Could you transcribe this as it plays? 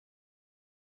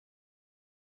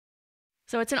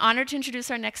So it's an honor to introduce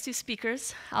our next two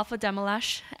speakers, Alfa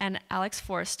Demmellash and Alex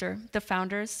Forrester, the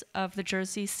founders of the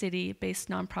Jersey City-based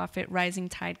nonprofit Rising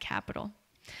Tide Capital.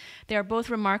 They are both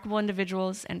remarkable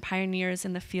individuals and pioneers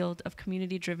in the field of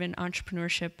community-driven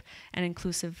entrepreneurship and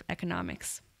inclusive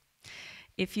economics.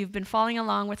 If you've been following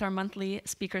along with our monthly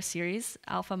speaker series,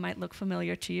 Alfa might look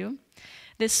familiar to you.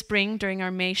 This spring, during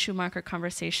our May Schumacher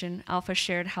conversation, Alfa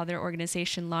shared how their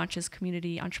organization launches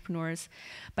community entrepreneurs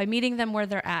by meeting them where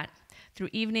they're at, through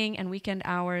evening and weekend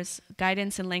hours,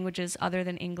 guidance in languages other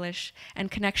than English, and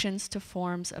connections to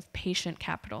forms of patient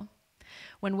capital.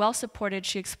 When well supported,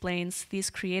 she explains, these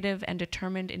creative and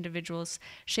determined individuals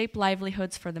shape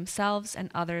livelihoods for themselves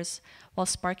and others while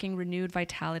sparking renewed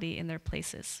vitality in their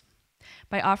places.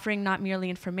 By offering not merely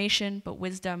information, but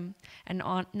wisdom, and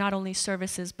not only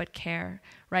services, but care,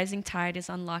 Rising Tide is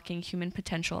unlocking human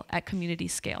potential at community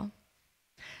scale.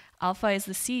 Alfa is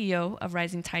the CEO of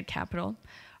Rising Tide Capital,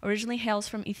 originally hails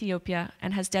from Ethiopia,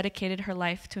 and has dedicated her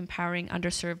life to empowering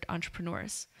underserved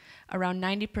entrepreneurs. Around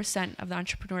 90% of the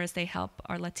entrepreneurs they help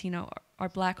are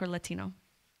Black or Latino.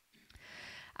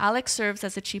 Alex serves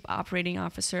as the Chief Operating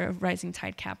Officer of Rising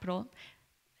Tide Capital,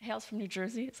 hails from New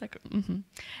Jersey, it's like,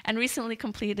 and recently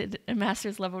completed a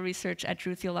master's level research at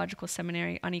Drew Theological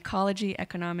Seminary on ecology,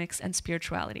 economics, and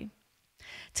spirituality.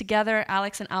 Together,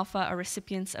 Alex and Alfa are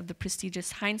recipients of the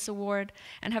prestigious Heinz Award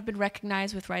and have been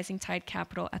recognized with Rising Tide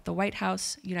Capital at the White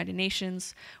House, United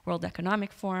Nations, World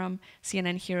Economic Forum,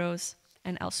 CNN Heroes,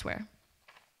 and elsewhere.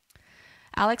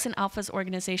 Alex and Alfa's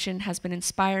organization has been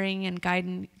inspiring and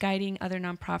guiding other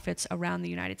nonprofits around the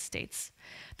United States.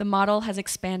 The model has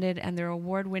expanded and their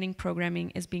award-winning programming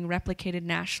is being replicated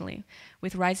nationally,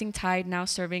 with Rising Tide now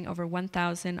serving over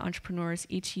 1,000 entrepreneurs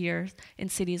each year in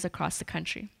cities across the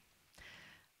country.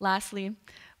 Lastly,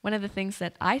 one of the things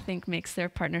that I think makes their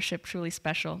partnership truly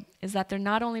special is that they're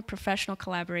not only professional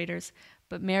collaborators,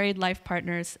 but married life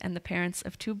partners and the parents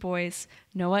of two boys,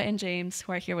 Noah and James,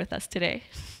 who are here with us today.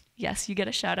 Yes, you get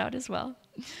a shout out as well.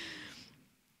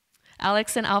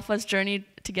 Alex and Alfa's journey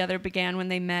together began when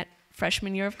they met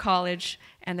freshman year of college,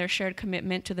 and their shared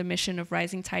commitment to the mission of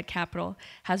Rising Tide Capital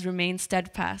has remained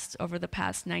steadfast over the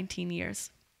past 19 years.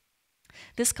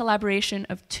 This collaboration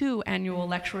of two annual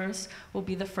lecturers will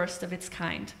be the first of its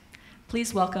kind.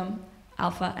 Please welcome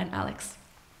Alfa and Alex.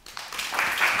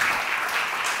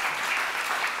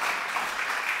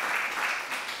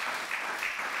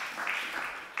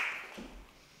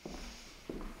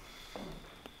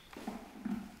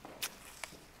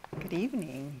 Good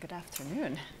evening, good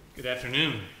afternoon. Good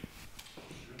afternoon.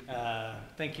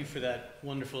 Thank you for that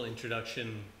wonderful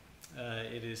introduction.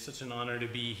 It is such an honor to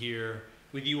be here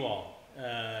with you all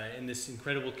in this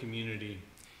incredible community.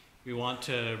 We want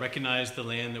to recognize the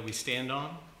land that we stand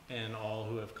on and all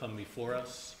who have come before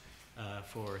us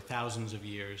for thousands of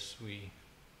years.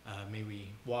 May we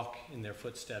walk in their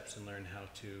footsteps and learn how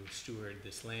to steward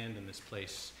this land and this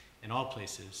place and all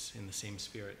places in the same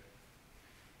spirit.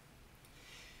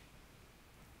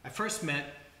 I first met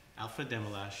Alfa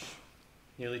Demmellash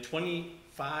nearly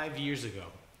 25 years ago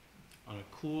on a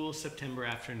cool September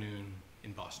afternoon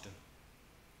in Boston.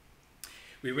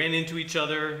 We ran into each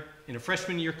other in a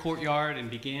freshman year courtyard and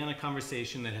began a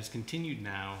conversation that has continued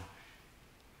now,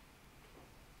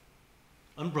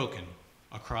 unbroken,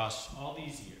 across all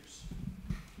these years.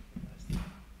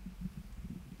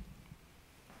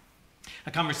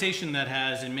 A conversation that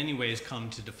has in many ways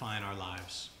come to define our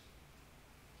lives.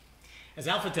 As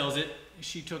Alfa tells it,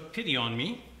 she took pity on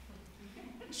me.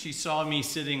 She saw me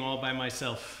sitting all by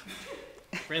myself,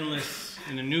 friendless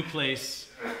in a new place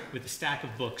with a stack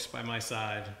of books by my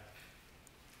side.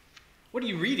 "What are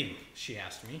you reading?" she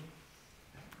asked me.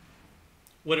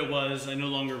 What it was, I no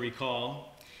longer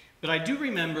recall, but I do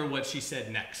remember what she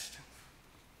said next.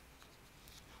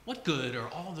 "What good are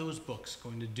all those books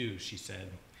going to do," she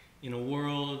said, "in a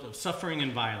world of suffering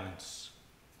and violence,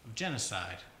 of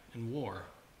genocide and war?"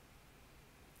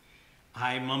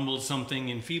 I mumbled something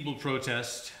in feeble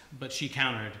protest, but she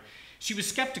countered. She was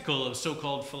skeptical of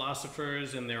so-called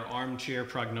philosophers and their armchair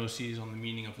prognoses on the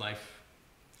meaning of life.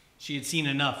 She had seen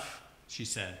enough, she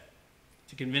said,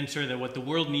 to convince her that what the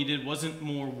world needed wasn't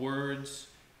more words,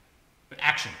 but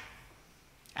action.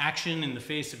 Action in the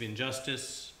face of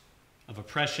injustice, of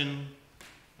oppression,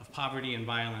 of poverty and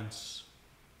violence.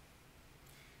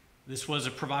 This was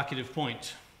a provocative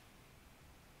point.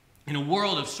 In a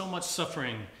world of so much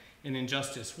suffering and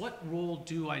injustice, what role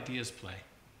do ideas play?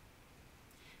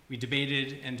 We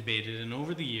debated and debated, and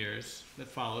over the years that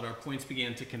followed, our points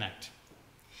began to connect.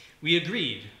 We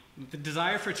agreed that the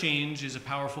desire for change is a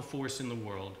powerful force in the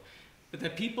world, but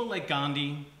that people like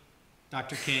Gandhi,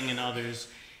 Dr. King, and others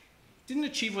didn't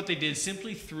achieve what they did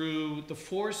simply through the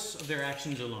force of their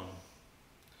actions alone.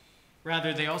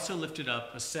 Rather, they also lifted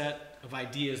up a set of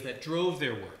ideas that drove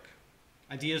their work,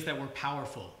 ideas that were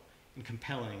powerful and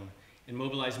compelling and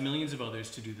mobilized millions of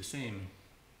others to do the same.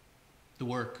 The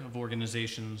work of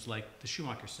organizations like the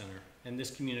Schumacher Center and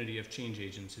this community of change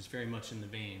agents is very much in the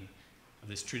vein of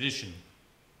this tradition.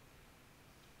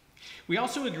 We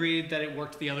also agreed that it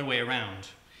worked the other way around,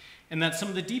 and that some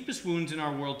of the deepest wounds in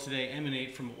our world today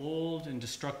emanate from old and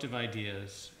destructive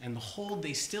ideas and the hold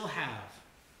they still have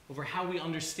over how we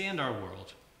understand our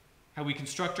world, how we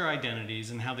construct our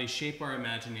identities, and how they shape our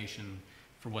imagination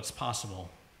for what's possible.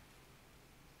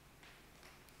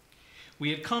 We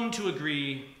had come to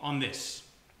agree on this: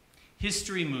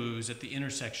 history moves at the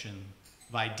intersection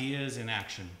of ideas and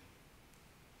action.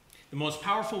 The most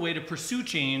powerful way to pursue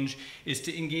change is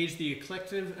to engage the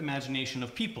collective imagination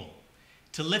of people,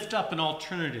 to lift up an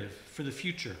alternative for the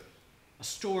future, a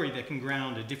story that can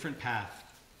ground a different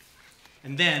path,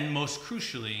 and then, most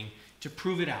crucially, to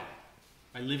prove it out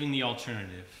by living the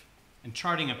alternative and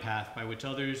charting a path by which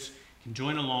others can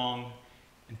join along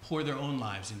and pour their own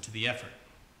lives into the effort.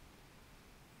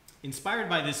 Inspired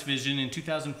by this vision, in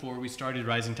 2004, we started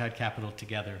Rising Tide Capital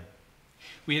together.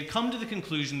 We had come to the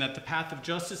conclusion that the path of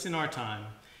justice in our time,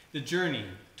 the journey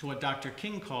to what Dr.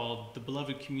 King called the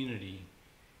beloved community,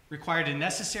 required a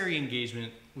necessary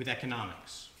engagement with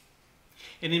economics.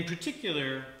 And in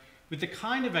particular, with the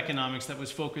kind of economics that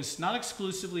was focused not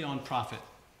exclusively on profit,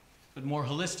 but more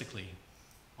holistically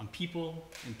on people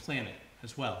and planet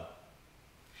as well.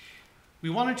 We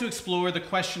wanted to explore the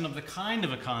question of the kind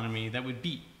of economy that would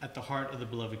beat at the heart of the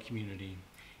beloved community,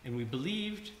 and we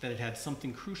believed that it had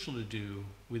something crucial to do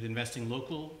with investing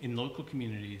in local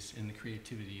communities and the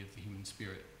creativity of the human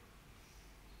spirit.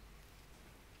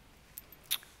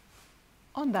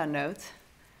 On that note,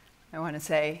 I want to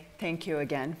say thank you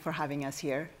again for having us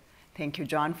here. Thank you,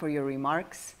 John, for your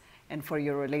remarks and for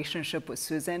your relationship with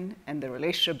Susan and the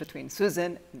relationship between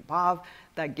Susan and Bob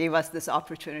that gave us this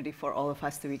opportunity for all of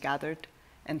us to be gathered.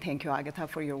 And thank you, Agatha,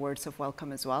 for your words of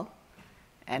welcome as well.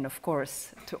 And of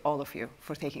course, to all of you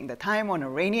for taking the time on a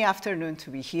rainy afternoon to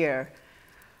be here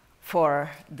for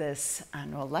this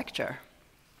annual lecture.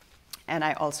 And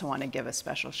I also want to give a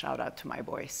special shout out to my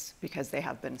boys because they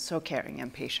have been so caring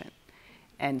and patient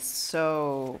and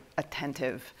so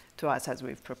attentive to us as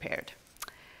we've prepared.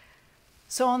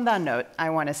 So on that note, I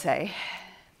want to say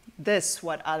this,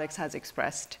 what Alex has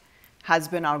expressed, has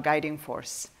been our guiding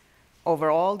force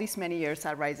over all these many years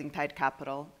at Rising Tide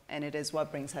Capital, and it is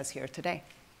what brings us here today.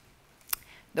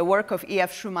 The work of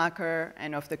E.F. Schumacher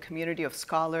and of the community of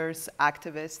scholars,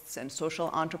 activists, and social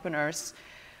entrepreneurs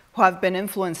who have been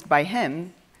influenced by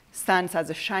him stands as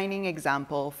a shining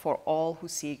example for all who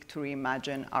seek to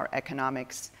reimagine our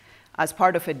economics as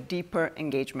part of a deeper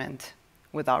engagement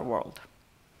with our world.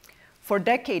 For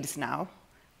decades now,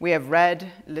 we have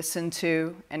read, listened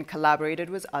to, and collaborated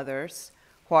with others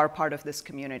who are part of this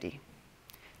community.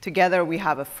 Together, we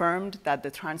have affirmed that the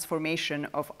transformation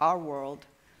of our world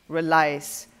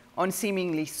relies on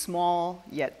seemingly small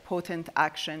yet potent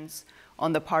actions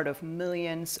on the part of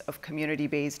millions of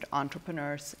community-based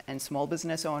entrepreneurs and small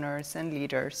business owners and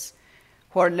leaders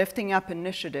who are lifting up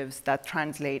initiatives that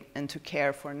translate into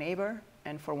care for neighbor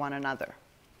and for one another.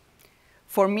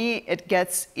 For me, it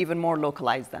gets even more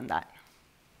localized than that.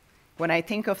 When I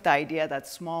think of the idea that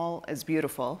small is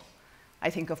beautiful, I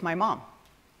think of my mom.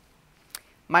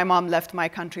 My mom left my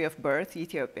country of birth,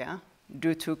 Ethiopia,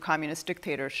 due to communist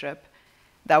dictatorship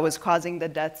that was causing the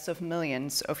deaths of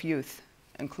millions of youth,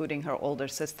 including her older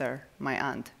sister, my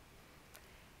aunt.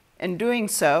 In doing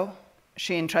so,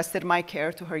 she entrusted my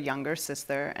care to her younger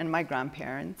sister and my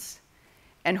grandparents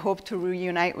and hoped to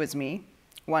reunite with me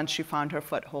once she found her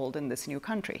foothold in this new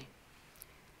country.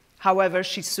 However,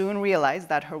 she soon realized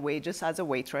that her wages as a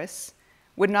waitress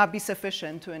would not be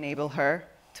sufficient to enable her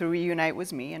to reunite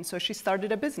with me, and so she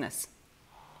started a business,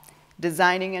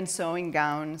 designing and sewing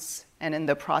gowns, and in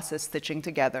the process stitching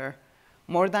together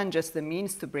more than just the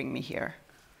means to bring me here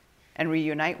and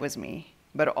reunite with me,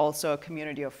 but also a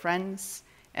community of friends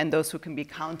and those who can be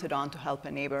counted on to help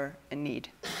a neighbor in need.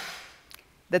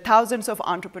 The thousands of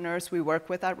entrepreneurs we work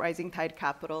with at Rising Tide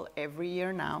Capital every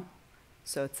year now,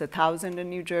 so it's 1,000 in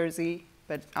New Jersey,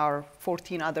 but our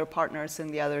 14 other partners in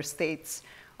the other states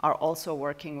are also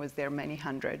working with their many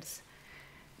hundreds.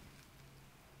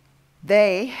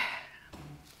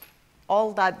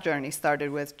 All that journey started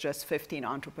with just 15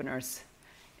 entrepreneurs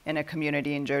in a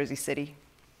community in Jersey City,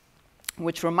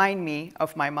 which remind me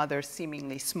of my mother's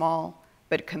seemingly small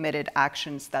but committed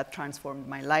actions that transformed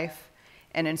my life,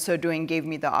 and in so doing gave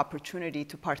me the opportunity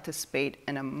to participate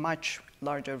in a much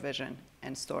larger vision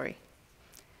and story.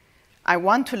 I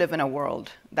want to live in a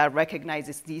world that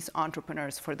recognizes these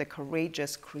entrepreneurs for the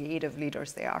courageous, creative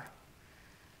leaders they are.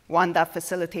 One that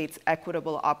facilitates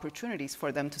equitable opportunities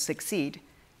for them to succeed,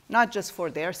 not just for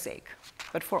their sake,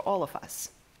 but for all of us.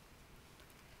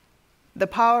 The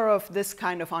power of this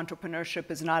kind of entrepreneurship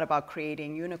is not about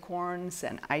creating unicorns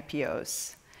and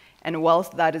IPOs and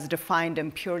wealth that is defined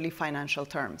in purely financial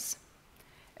terms.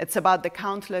 It's about the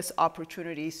countless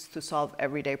opportunities to solve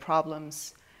everyday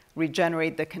problems,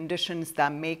 regenerate the conditions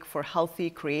that make for healthy,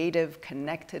 creative,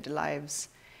 connected lives,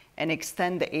 and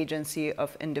extend the agency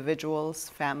of individuals,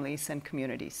 families, and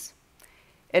communities.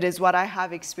 It is what I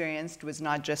have experienced with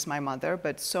not just my mother,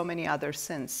 but so many others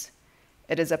since.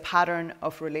 It is a pattern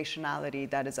of relationality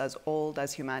that is as old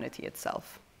as humanity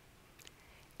itself.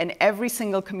 In every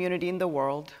single community in the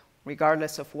world,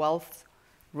 regardless of wealth,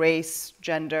 race,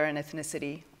 gender, and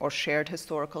ethnicity, or shared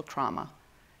historical trauma,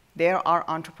 there are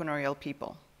entrepreneurial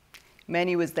people,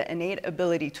 many with the innate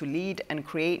ability to lead and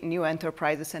create new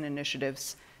enterprises and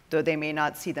initiatives, though they may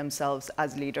not see themselves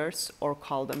as leaders or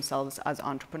call themselves as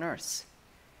entrepreneurs.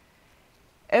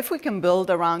 If we can build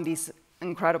around these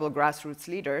incredible grassroots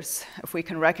leaders, if we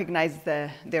can recognize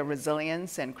their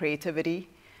resilience and creativity,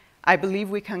 I believe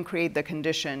we can create the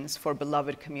conditions for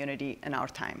beloved community in our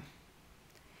time.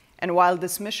 And while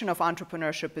this mission of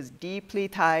entrepreneurship is deeply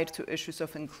tied to issues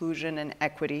of inclusion and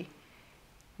equity,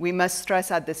 we must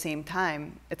stress at the same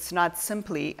time, it's not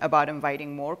simply about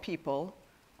inviting more people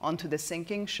onto the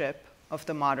sinking ship of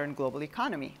the modern global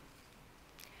economy.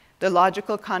 The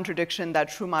logical contradiction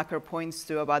that Schumacher points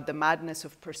to about the madness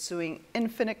of pursuing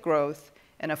infinite growth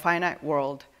in a finite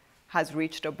world has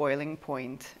reached a boiling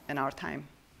point in our time.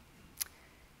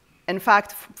 In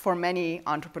fact, for many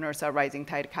entrepreneurs at Rising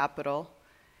Tide Capital,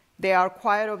 they are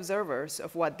quiet observers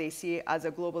of what they see as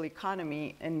a global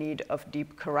economy in need of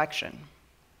deep correction.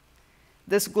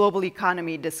 This global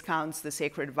economy discounts the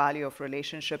sacred value of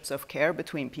relationships of care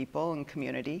between people and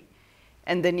community,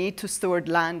 and the need to steward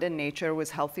land and nature with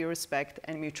healthy respect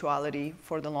and mutuality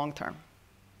for the long term.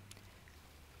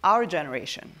 Our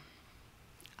generation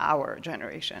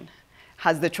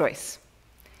has the choice.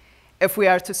 If we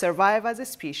are to survive as a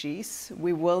species,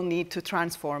 we will need to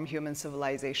transform human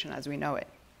civilization as we know it.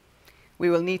 We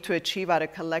will need to achieve at a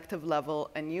collective level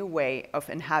a new way of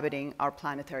inhabiting our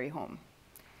planetary home.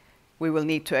 We will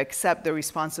need to accept the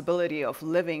responsibility of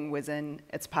living within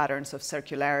its patterns of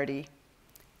circularity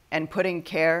and putting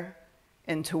care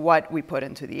into what we put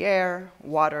into the air,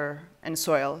 water, and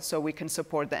soil so we can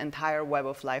support the entire web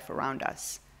of life around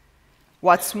us.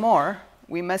 What's more,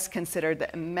 we must consider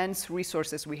the immense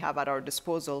resources we have at our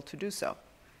disposal to do so.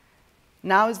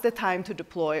 Now is the time to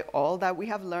deploy all that we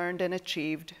have learned and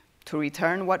achieved, to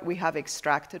return what we have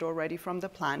extracted already from the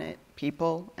planet,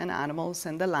 people and animals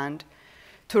and the land,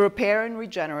 to repair and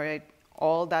regenerate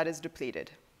all that is depleted,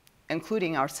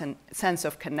 including our sense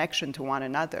of connection to one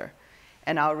another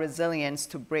and our resilience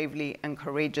to bravely and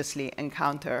courageously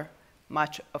encounter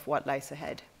much of what lies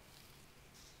ahead.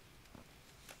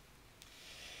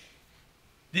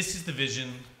 This is the vision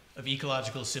of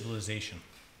ecological civilization.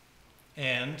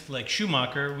 And like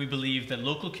Schumacher, we believe that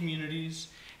local communities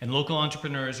and local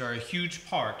entrepreneurs are a huge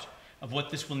part of what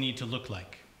this will need to look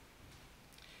like.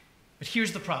 But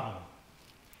here's the problem.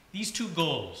 These two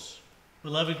goals,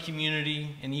 beloved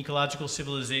community and ecological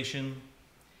civilization,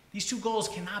 these two goals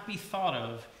cannot be thought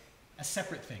of as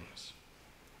separate things.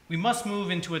 We must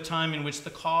move into a time in which the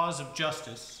cause of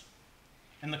justice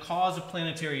and the cause of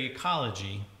planetary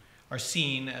ecology are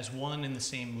seen as one and the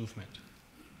same movement.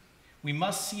 We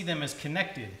must see them as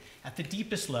connected at the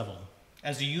deepest level,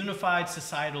 as a unified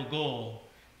societal goal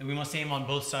that we must aim on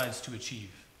both sides to achieve.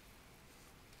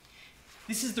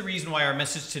 This is the reason why our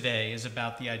message today is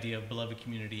about the idea of beloved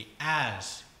community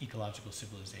as ecological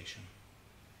civilization.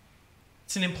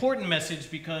 It's an important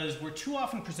message because we're too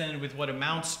often presented with what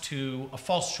amounts to a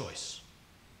false choice.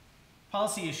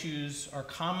 Policy issues are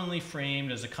commonly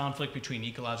framed as a conflict between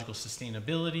ecological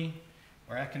sustainability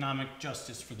or economic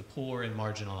justice for the poor and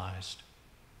marginalized.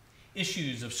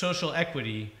 Issues of social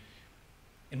equity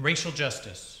and racial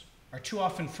justice are too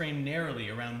often framed narrowly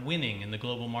around winning in the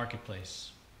global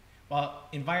marketplace, while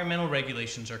environmental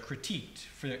regulations are critiqued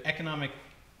for the economic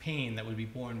pain that would be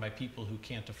borne by people who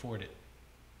can't afford it.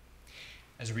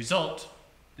 As a result,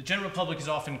 the general public is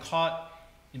often caught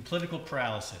in political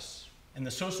paralysis, and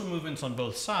the social movements on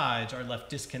both sides are left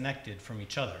disconnected from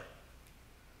each other.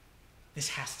 This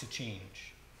has to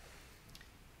change.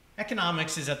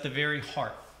 Economics is at the very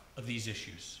heart of these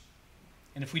issues.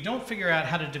 And if we don't figure out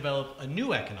how to develop a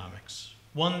new economics,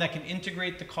 one that can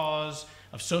integrate the cause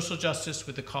of social justice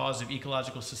with the cause of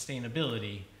ecological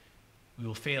sustainability, we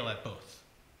will fail at both.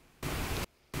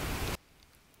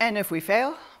 And if we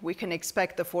fail, we can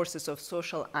expect the forces of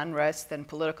social unrest and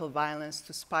political violence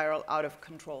to spiral out of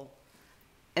control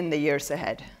in the years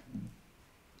ahead.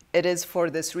 It is for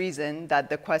this reason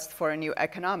that the quest for a new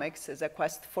economics is a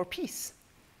quest for peace.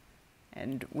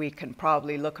 And we can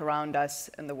probably look around us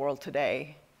in the world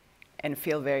today and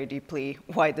feel very deeply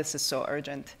why this is so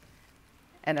urgent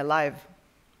and alive.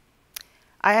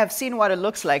 I have seen what it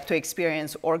looks like to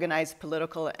experience organized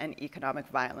political and economic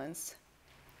violence.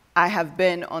 I have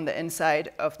been on the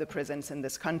inside of the prisons in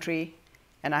this country,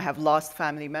 and I have lost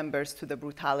family members to the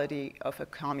brutality of a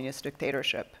communist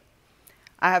dictatorship.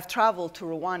 I have traveled to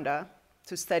Rwanda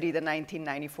to study the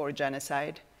 1994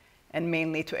 genocide, and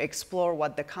mainly to explore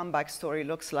what the comeback story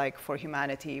looks like for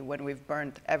humanity when we've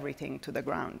burnt everything to the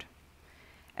ground.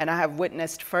 And I have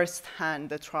witnessed firsthand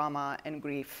the trauma and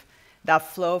grief that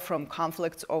flow from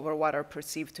conflicts over what are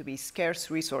perceived to be scarce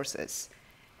resources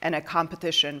and a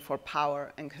competition for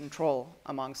power and control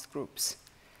amongst groups.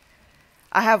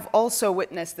 I have also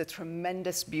witnessed the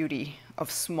tremendous beauty of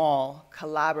small,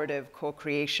 collaborative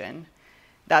co-creation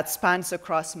that spans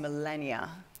across millennia,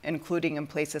 including in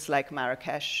places like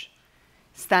Marrakesh,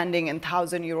 standing in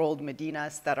 1,000-year-old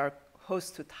Medinas that are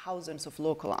host to thousands of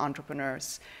local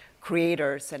entrepreneurs,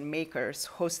 creators, and makers,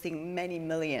 hosting many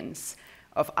millions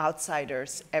of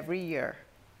outsiders every year.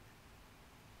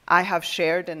 I have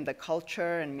shared in the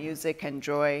culture and music and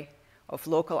joy of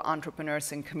local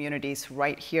entrepreneurs and communities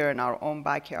right here in our own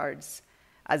backyards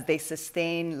as they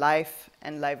sustain life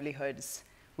and livelihoods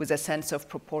with a sense of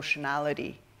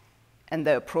proportionality and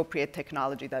the appropriate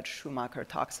technology that Schumacher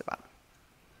talks about.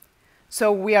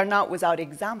 So we are not without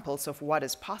examples of what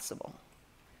is possible.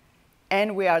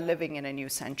 And we are living in a new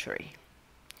century,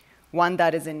 one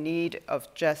that is in need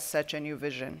of just such a new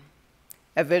vision,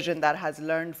 a vision that has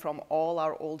learned from all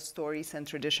our old stories and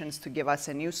traditions to give us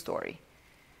a new story.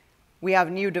 We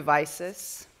have new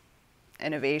devices,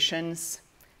 innovations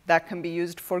that can be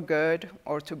used for good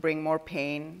or to bring more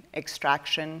pain,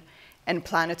 extraction, and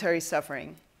planetary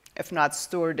suffering, if not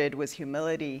stewarded with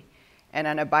humility and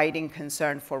an abiding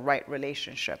concern for right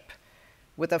relationship,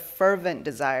 with a fervent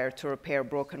desire to repair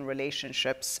broken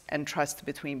relationships and trust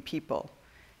between people,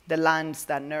 the lands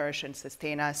that nourish and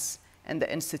sustain us, and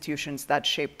the institutions that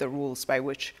shape the rules by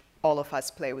which all of us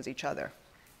play with each other.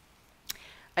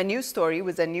 A new story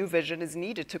with a new vision is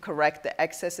needed to correct the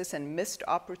excesses and missed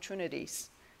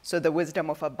opportunities so the wisdom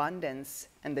of abundance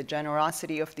and the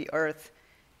generosity of the earth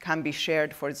can be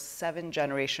shared for 7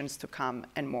 generations to come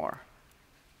and more.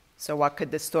 So what could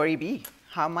this story be?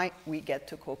 How might we get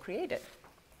to co-create it?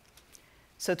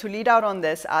 So to lead out on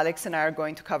this, Alex and I are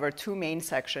going to cover 2 main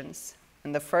sections.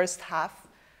 In the first half,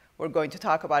 we're going to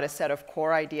talk about a set of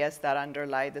core ideas that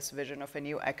underlie this vision of a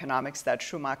new economics that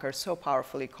Schumacher so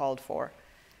powerfully called for.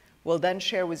 We'll then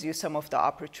share with you some of the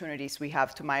opportunities we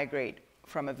have to migrate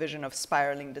from a vision of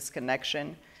spiraling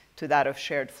disconnection to that of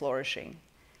shared flourishing.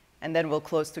 And then we'll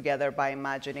close together by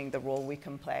imagining the role we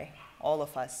can play, all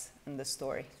of us, in this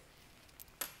story.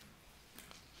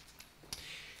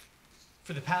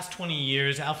 For the past 20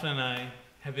 years, Alfa and I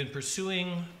have been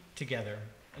pursuing together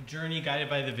a journey guided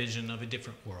by the vision of a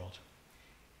different world.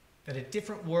 That a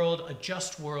different world, a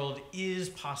just world, is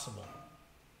possible.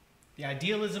 The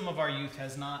idealism of our youth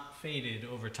has not faded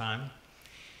over time,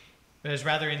 but has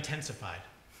rather intensified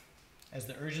as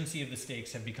the urgency of the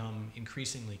stakes have become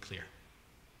increasingly clear.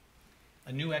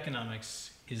 A new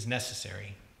economics is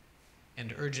necessary,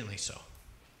 and urgently so.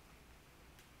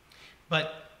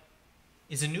 But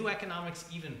is a new economics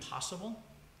even possible?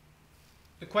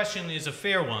 The question is a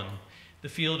fair one. The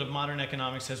field of modern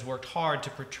economics has worked hard to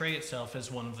portray itself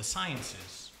as one of the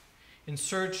sciences, in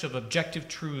search of objective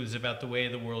truths about the way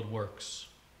the world works.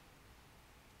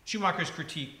 Schumacher's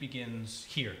critique begins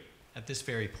here, at this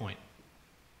very point.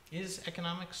 Is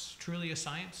economics truly a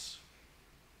science?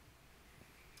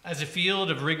 As a field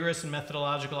of rigorous and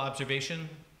methodological observation,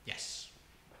 yes.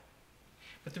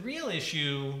 But the real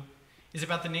issue is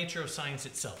about the nature of science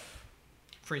itself,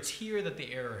 for it's here that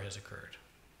the error has occurred.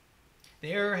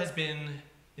 The error has been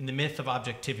in the myth of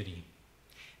objectivity,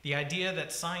 the idea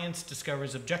that science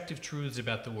discovers objective truths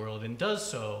about the world and does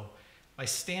so by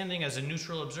standing as a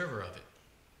neutral observer of it.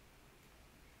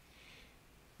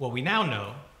 What we now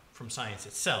know from science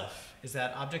itself is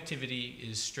that objectivity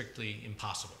is strictly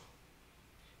impossible.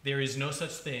 There is no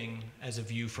such thing as a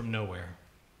view from nowhere.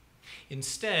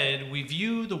 Instead, we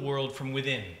view the world from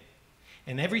within,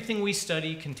 and everything we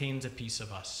study contains a piece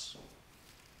of us.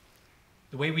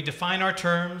 The way we define our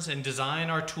terms and design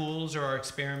our tools or our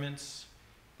experiments,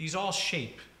 these all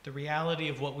shape the reality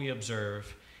of what we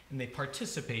observe, and they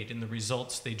participate in the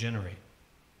results they generate.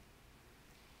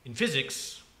 In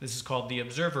physics, this is called the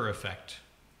observer effect,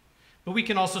 But we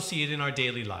can also see it in our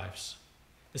daily lives.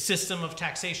 The system of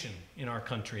taxation in our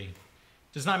country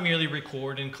does not merely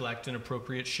record and collect an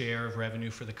appropriate share of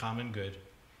revenue for the common good.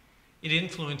 It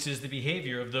influences the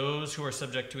behavior of those who are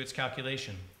subject to its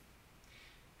calculation.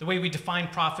 The way we define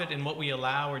profit and what we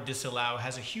allow or disallow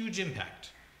has a huge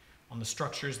impact on the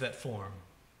structures that form.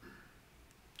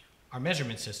 Our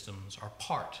measurement systems are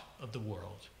part of the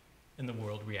world, and the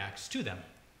world reacts to them.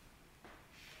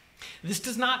 This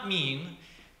does not mean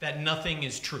that nothing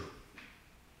is true.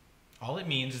 All it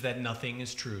means is that nothing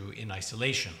is true in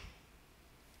isolation.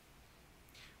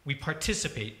 We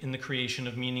participate in the creation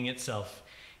of meaning itself,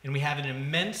 and we have an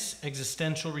immense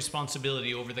existential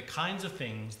responsibility over the kinds of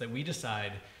things that we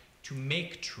decide to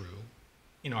make true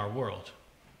in our world.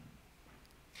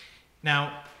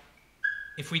 Now,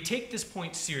 if we take this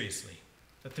point seriously,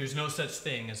 that there's no such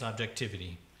thing as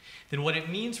objectivity, then what it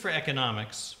means for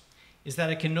economics is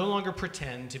that it can no longer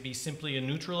pretend to be simply a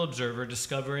neutral observer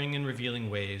discovering and revealing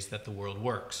ways that the world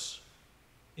works.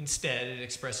 Instead, it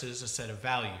expresses a set of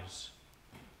values.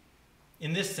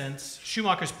 In this sense,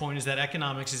 Schumacher's point is that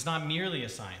economics is not merely a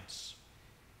science.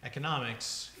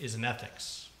 Economics is an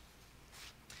ethics.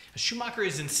 Schumacher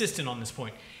is insistent on this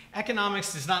point.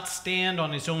 Economics does not stand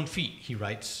on its own feet, he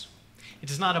writes. It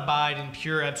does not abide in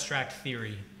pure abstract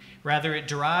theory. Rather, it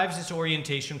derives its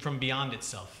orientation from beyond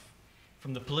itself,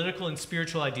 from the political and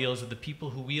spiritual ideals of the people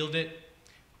who wield it,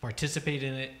 who participate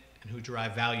in it, and who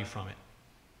derive value from it.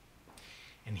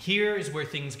 And here is where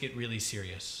things get really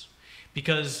serious,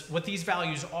 because what these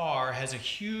values are has a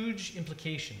huge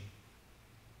implication.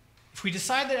 If we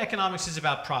decide that economics is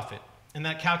about profit, and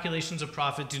that calculations of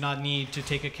profit do not need to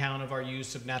take account of our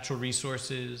use of natural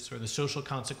resources or the social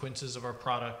consequences of our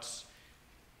products,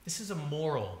 this is a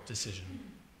moral decision.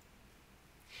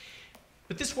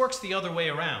 But this works the other way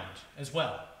around as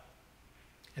well.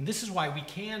 And this is why we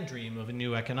can dream of a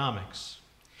new economics.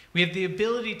 We have the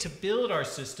ability to build our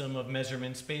system of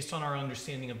measurements based on our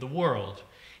understanding of the world.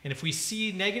 And if we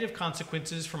see negative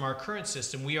consequences from our current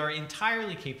system, we are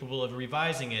entirely capable of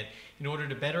revising it in order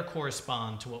to better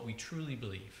correspond to what we truly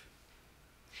believe.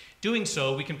 Doing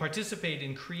so, we can participate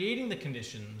in creating the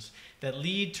conditions that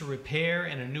lead to repair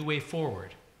and a new way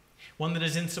forward, one that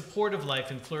is in support of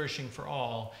life and flourishing for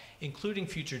all, including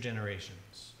future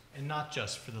generations, and not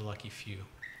just for the lucky few.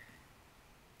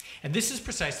 And this is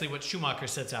precisely what Schumacher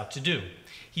sets out to do.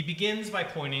 He begins by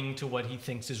pointing to what he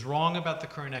thinks is wrong about the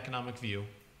current economic view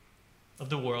of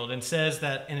the world and says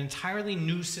that an entirely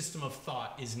new system of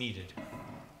thought is needed.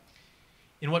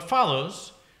 In what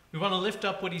follows, we want to lift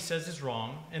up what he says is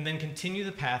wrong and then continue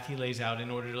the path he lays out in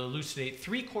order to elucidate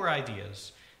three core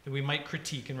ideas that we might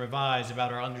critique and revise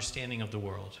about our understanding of the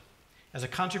world as a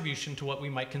contribution to what we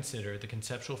might consider the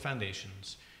conceptual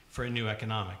foundations for a new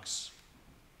economics.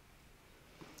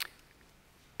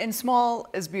 In Small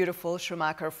is Beautiful,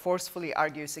 Schumacher forcefully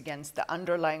argues against the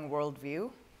underlying worldview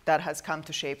that has come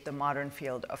to shape the modern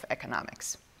field of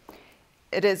economics.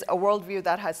 It is a worldview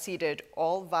that has ceded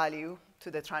all value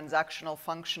to the transactional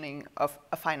functioning of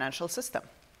a financial system,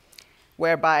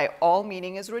 whereby all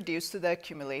meaning is reduced to the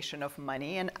accumulation of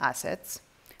money and assets,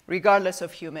 regardless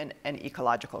of human and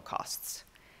ecological costs.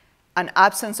 An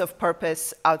absence of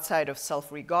purpose outside of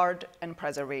self-regard and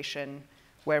preservation,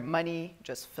 where money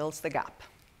just fills the gap.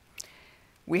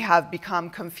 We have become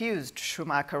confused,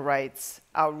 Schumacher writes.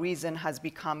 Our reason has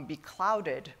become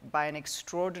beclouded by an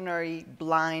extraordinary,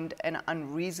 blind, and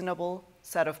unreasonable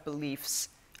set of beliefs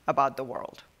about the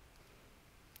world.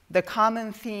 The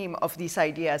common theme of these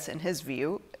ideas, in his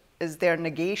view, is their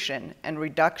negation and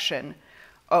reduction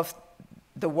of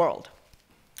the world,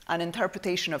 an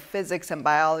interpretation of physics and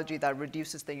biology that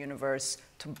reduces the universe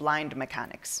to blind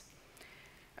mechanics.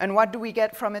 And what do we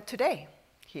get from it today,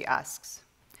 he asks.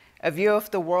 A view of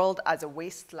the world as a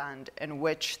wasteland in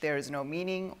which there is no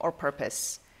meaning or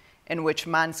purpose, in which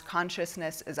man's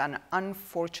consciousness is an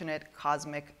unfortunate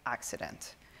cosmic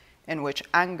accident, in which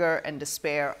anger and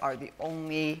despair are the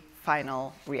only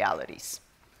final realities.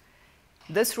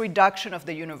 This reduction of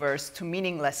the universe to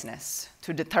meaninglessness,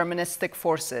 to deterministic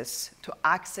forces, to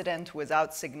accident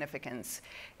without significance,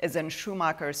 is in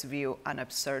Schumacher's view an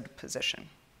absurd position.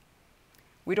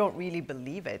 We don't really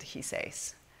believe it, he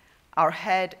says. Our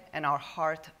head and our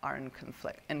heart are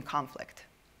in conflict.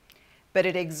 But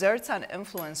it exerts an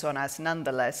influence on us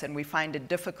nonetheless, and we find it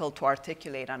difficult to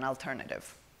articulate an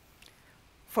alternative.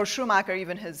 For Schumacher,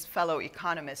 even his fellow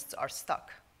economists are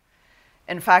stuck.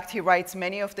 In fact, he writes,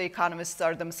 many of the economists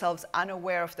are themselves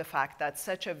unaware of the fact that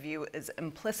such a view is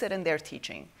implicit in their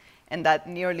teaching, and that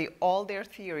nearly all their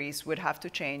theories would have to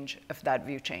change if that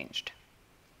view changed.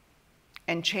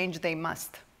 And change they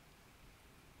must.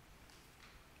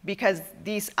 because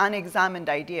these unexamined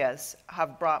ideas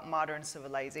have brought modern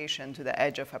civilization to the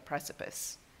edge of a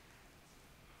precipice.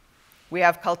 We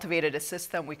have cultivated a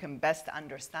system we can best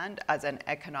understand as an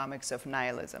economics of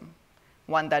nihilism,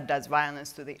 one that does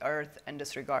violence to the earth and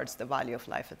disregards the value of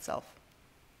life itself.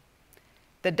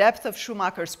 The depth of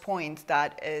Schumacher's point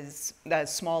that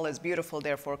small is beautiful,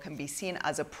 therefore, can be seen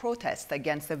as a protest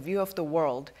against a view of the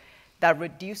world that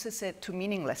reduces it to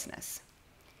meaninglessness.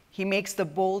 He makes the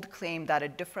bold claim that a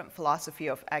different philosophy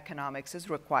of economics is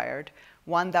required,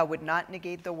 one that would not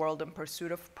negate the world in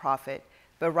pursuit of profit,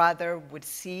 but rather would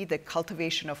see the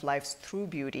cultivation of life's true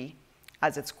beauty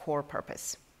as its core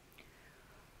purpose.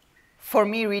 For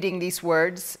me, reading these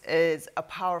words is a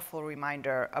powerful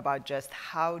reminder about just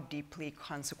how deeply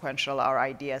consequential our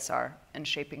ideas are in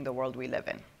shaping the world we live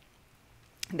in.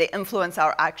 They influence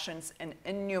our actions in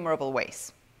innumerable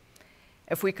ways.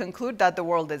 If we conclude that the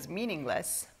world is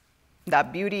meaningless,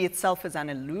 that beauty itself is an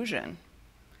illusion,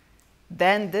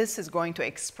 then this is going to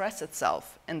express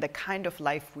itself in the kind of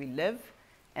life we live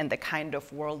and the kind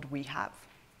of world we have.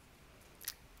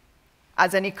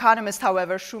 As an economist,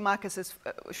 however,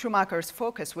 Schumacher's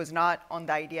focus was not on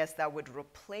the ideas that would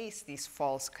replace these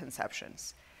false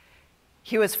conceptions.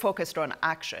 He was focused on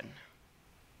action,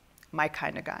 my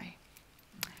kind of guy.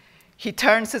 He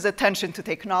turns his attention to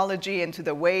technology and to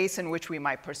the ways in which we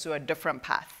might pursue a different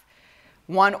path,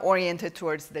 one oriented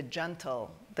towards the gentle,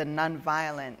 the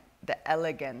nonviolent, the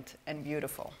elegant, and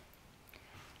beautiful.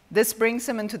 This brings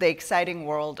him into the exciting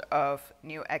world of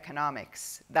new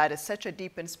economics that is such a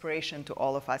deep inspiration to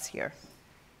all of us here.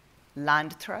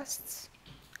 Land trusts,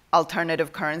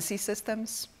 alternative currency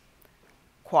systems,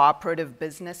 cooperative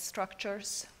business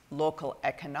structures, local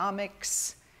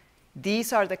economics.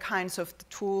 These are the kinds of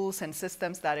tools and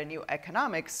systems that a new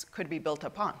economics could be built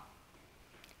upon.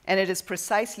 And it is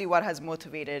precisely what has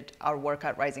motivated our work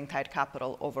at Rising Tide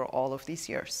Capital over all of these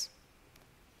years.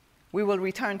 We will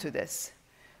return to this,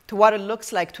 to what it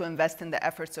looks like to invest in the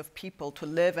efforts of people to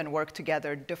live and work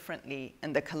together differently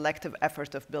in the collective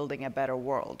effort of building a better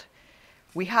world.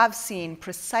 We have seen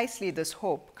precisely this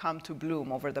hope come to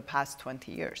bloom over the past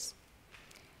 20 years.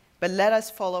 But let us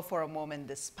follow for a moment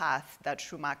this path that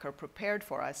Schumacher prepared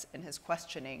for us in his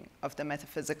questioning of the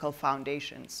metaphysical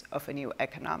foundations of a new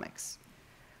economics.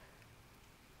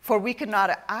 For we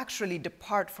cannot actually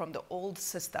depart from the old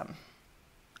system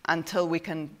until we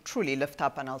can truly lift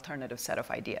up an alternative set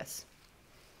of ideas.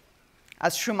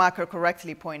 As Schumacher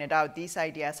correctly pointed out, these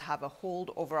ideas have a hold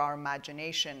over our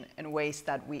imagination in ways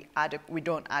that we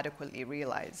don't adequately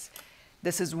realize.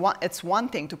 It's one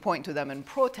thing to point to them in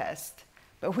protest,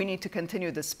 but we need to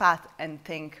continue this path and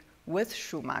think with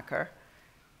Schumacher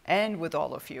and with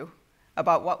all of you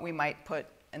about what we might put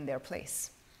in their place.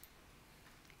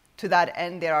 To that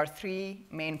end, there are three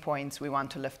main points we want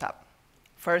to lift up.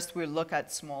 First, we'll look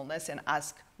at smallness and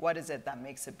ask, what is it that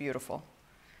makes it beautiful?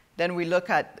 Then we look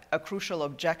at a crucial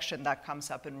objection that comes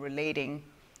up in relating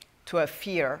to a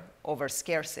fear over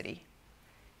scarcity.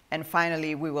 And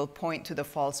finally, we will point to the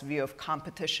false view of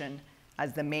competition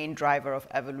as the main driver of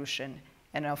evolution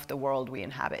and of the world we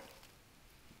inhabit.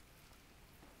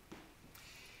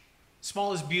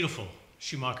 Small is beautiful,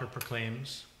 Schumacher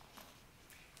proclaims.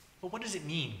 But what does it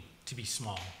mean to be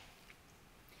small?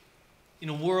 In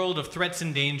a world of threats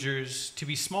and dangers, to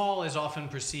be small is often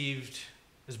perceived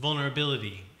as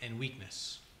vulnerability and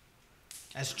weakness.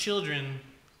 As children,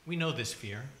 we know this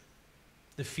fear,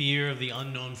 the fear of the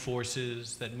unknown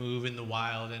forces that move in the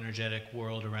wild, energetic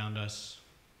world around us.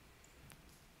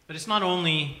 But it's not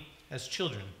only as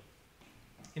children.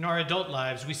 In our adult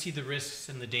lives, we see the risks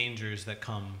and the dangers that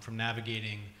come from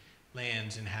navigating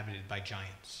lands inhabited by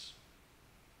giants.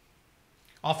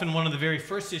 Often one of the very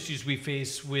first issues we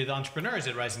face with entrepreneurs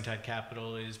at Rising Tide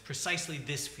Capital is precisely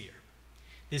this fear,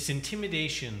 this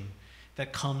intimidation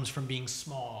that comes from being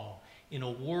small in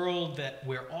a world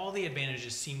where all the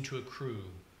advantages seem to accrue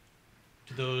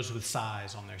to those with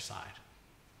size on their side.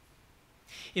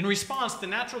 In response, the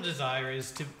natural desire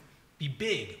is to be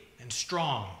big and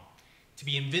strong, to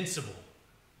be invincible,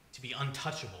 to be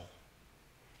untouchable.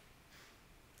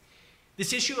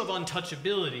 This issue of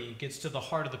untouchability gets to the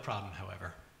heart of the problem,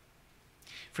 however,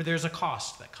 for there's a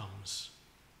cost that comes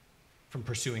from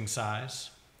pursuing size.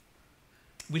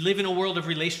 We live in a world of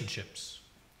relationships.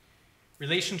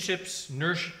 Relationships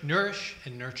nourish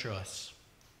and nurture us.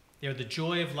 They are the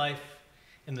joy of life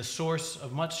and the source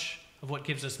of much of what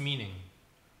gives us meaning.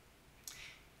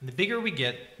 And the bigger we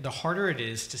get, the harder it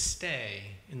is to stay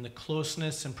in the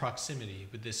closeness and proximity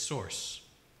with this source.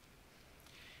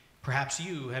 Perhaps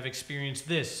you have experienced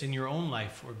this in your own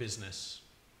life or business.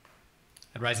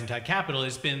 At Rising Tide Capital,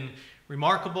 it's been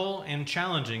remarkable and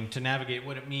challenging to navigate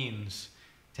what it means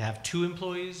to have 2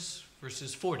 employees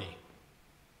versus 40,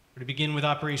 or to begin with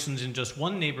operations in just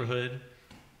one neighborhood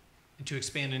and to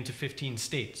expand into 15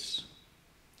 states.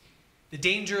 The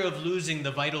danger of losing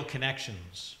the vital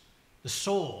connections, the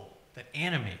soul that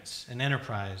animates an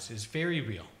enterprise, is very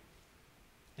real.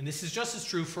 And this is just as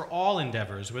true for all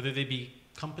endeavors, whether they be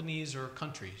companies or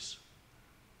countries.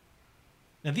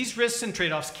 Now, these risks and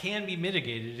trade-offs can be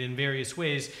mitigated in various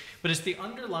ways, but it's the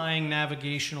underlying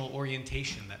navigational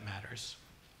orientation that matters.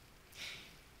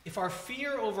 If our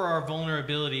fear over our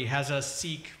vulnerability has us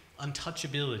seek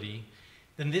untouchability,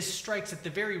 then this strikes at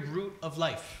the very root of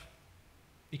life,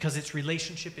 because it's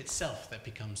relationship itself that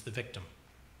becomes the victim.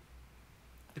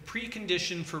 The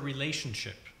precondition for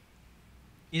relationship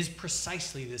is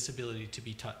precisely this ability to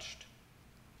be touched.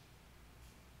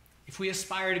 If we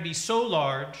aspire to be so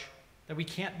large that we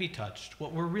can't be touched,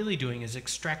 what we're really doing is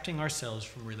extracting ourselves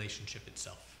from relationship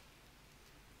itself.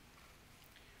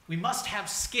 We must have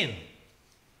skin,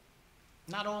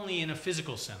 not only in a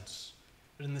physical sense,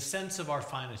 but in the sense of our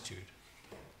finitude.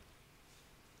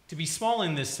 To be small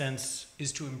in this sense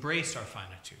is to embrace our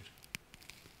finitude,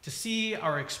 to see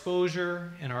our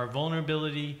exposure and our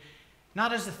vulnerability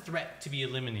not as a threat to be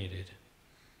eliminated,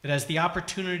 but as the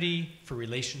opportunity for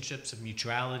relationships of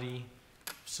mutuality,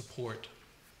 support,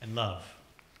 and love.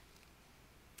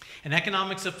 An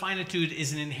economics of finitude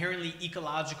is an inherently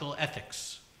ecological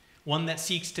ethics, one that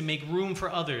seeks to make room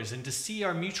for others and to see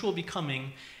our mutual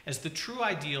becoming as the true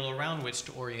ideal around which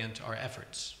to orient our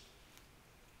efforts.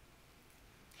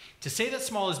 To say that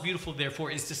small is beautiful,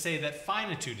 therefore, is to say that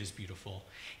finitude is beautiful.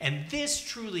 And this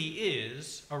truly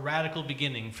is a radical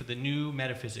beginning for the new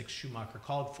metaphysics Schumacher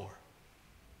called for.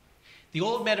 The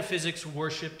old metaphysics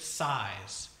worshipped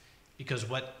size because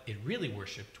what it really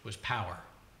worshipped was power.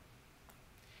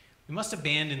 We must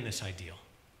abandon this ideal.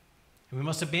 And we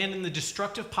must abandon the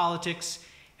destructive politics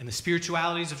and the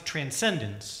spiritualities of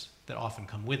transcendence that often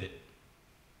come with it.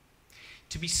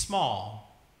 To be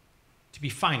small, to be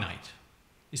finite,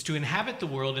 is to inhabit the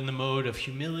world in the mode of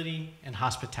humility and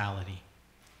hospitality.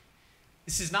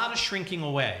 This is not a shrinking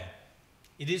away.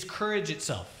 It is courage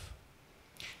itself.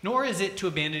 Nor is it to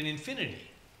abandon infinity,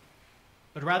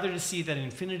 but rather to see that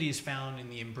infinity is found in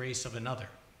the embrace of another.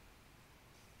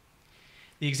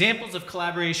 The examples of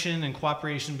collaboration and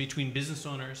cooperation between business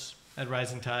owners at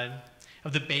Rising Tide,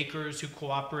 of the bakers who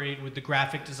cooperate with the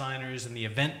graphic designers and the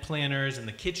event planners and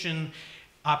the kitchen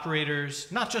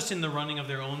operators, not just in the running of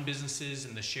their own businesses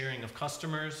and the sharing of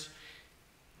customers,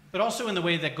 but also in the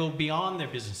way that go beyond their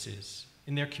businesses,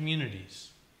 in their communities,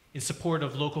 in support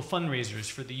of local fundraisers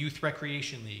for the youth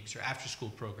recreation leagues or after-school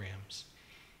programs.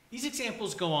 These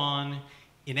examples go on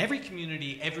in every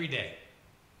community every day.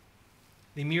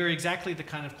 They mirror exactly the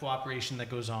kind of cooperation that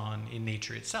goes on in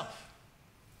nature itself.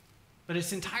 But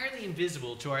it's entirely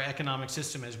invisible to our economic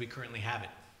system as we currently have it,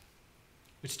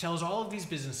 which tells all of these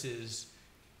businesses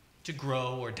to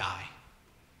grow or die,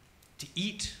 to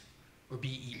eat or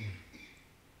be eaten.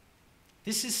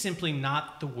 This is simply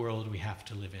not the world we have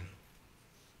to live in.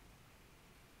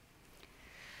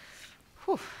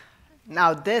 Whew.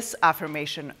 Now, this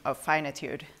affirmation of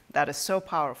finitude that is so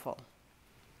powerful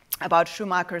about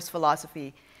Schumacher's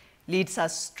philosophy leads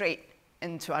us straight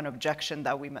into an objection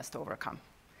that we must overcome.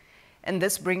 And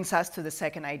this brings us to the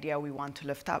second idea we want to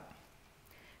lift up.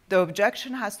 The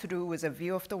objection has to do with a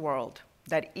view of the world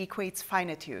that equates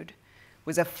finitude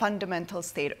with a fundamental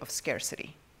state of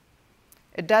scarcity.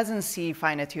 It doesn't see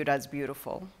finitude as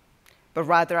beautiful, but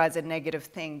rather as a negative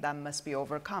thing that must be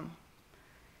overcome.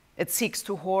 It seeks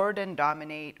to hoard and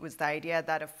dominate with the idea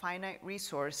that a finite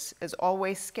resource is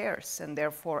always scarce and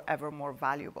therefore ever more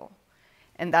valuable,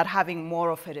 and that having more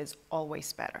of it is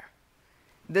always better.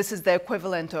 This is the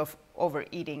equivalent of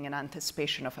overeating in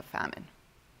anticipation of a famine.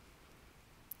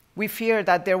 We fear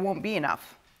that there won't be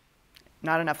enough,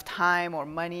 not enough time or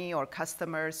money or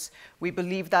customers. We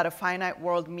believe that a finite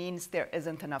world means there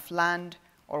isn't enough land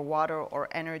or water or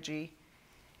energy.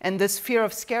 And this fear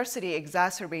of scarcity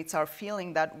exacerbates our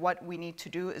feeling that what we need to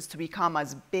do is to become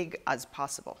as big as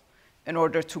possible in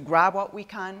order to grab what we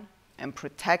can and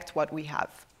protect what we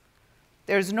have.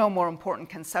 There's no more important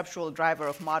conceptual driver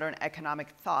of modern economic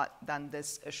thought than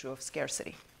this issue of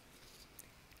scarcity.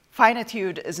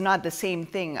 Finitude is not the same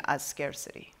thing as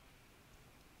scarcity.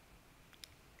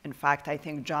 In fact, I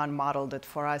think John modeled it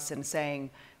for us in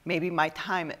saying, maybe my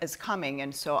time is coming,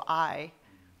 and so I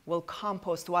will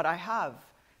compost what I have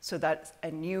so that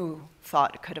a new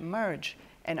thought could emerge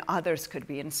and others could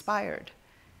be inspired.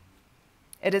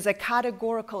 It is a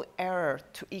categorical error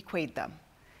to equate them,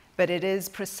 But it is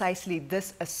precisely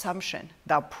this assumption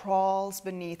that crawls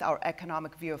beneath our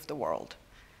economic view of the world.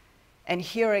 And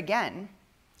here again,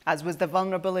 as with the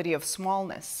vulnerability of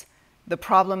smallness, the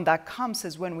problem that comes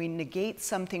is when we negate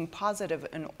something positive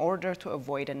in order to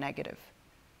avoid a negative.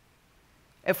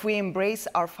 If we embrace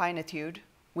our finitude,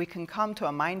 we can come to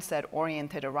a mindset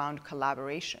oriented around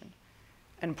collaboration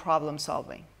and problem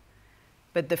solving.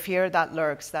 But the fear that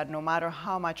lurks that no matter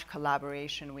how much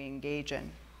collaboration we engage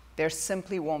in, there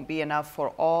simply won't be enough for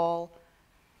all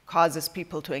causes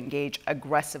people to engage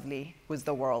aggressively with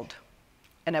the world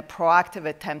in a proactive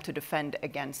attempt to defend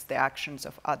against the actions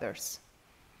of others.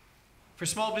 For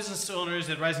small business owners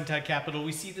at Rising Tide Capital,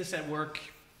 we see this at work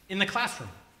in the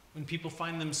classroom, when people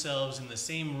find themselves in the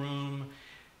same room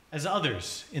as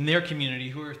others in their community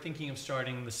who are thinking of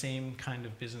starting the same kind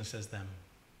of business as them.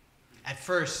 At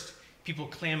first, people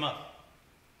clam up.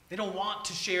 They don't want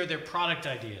to share their product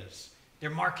ideas, their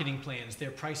marketing plans,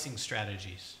 their pricing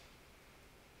strategies.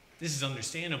 This is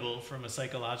understandable from a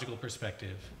psychological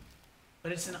perspective,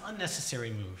 but it's an unnecessary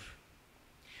move.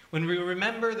 When we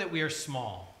remember that we are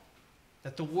small,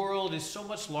 that the world is so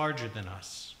much larger than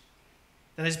us,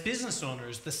 that as business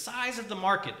owners, the size of the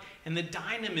market and the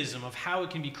dynamism of how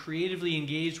it can be creatively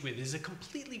engaged with is a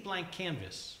completely blank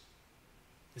canvas.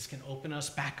 This can open us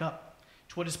back up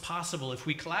to what is possible if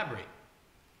we collaborate.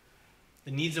 The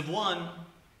needs of one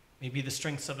may be the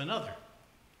strengths of another.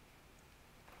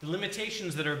 The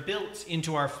limitations that are built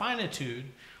into our finitude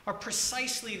are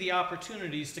precisely the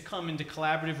opportunities to come into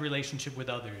collaborative relationship with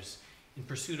others in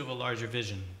pursuit of a larger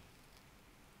vision.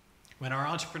 When our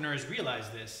entrepreneurs realize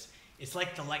this, it's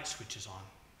like the light switches on.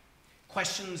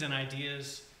 Questions and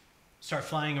ideas start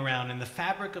flying around, and the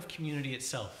fabric of community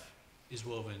itself is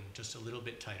woven just a little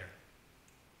bit tighter.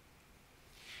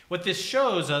 What this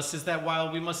shows us is that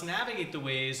while we must navigate the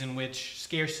ways in which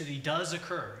scarcity does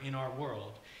occur in our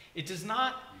world, it does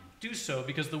not do so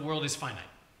because the world is finite,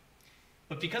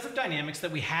 but because of dynamics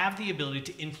that we have the ability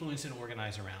to influence and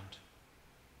organize around.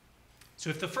 So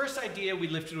if the first idea we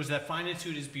lifted was that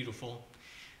finitude is beautiful,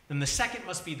 then the second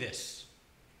must be this: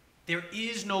 there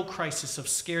is no crisis of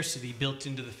scarcity built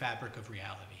into the fabric of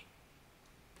reality.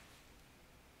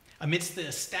 Amidst the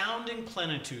astounding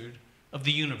plenitude of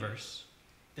the universe,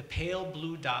 the pale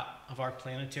blue dot of our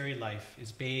planetary life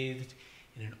is bathed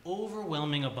in an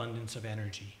overwhelming abundance of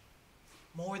energy,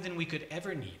 more than we could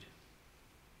ever need.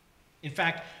 In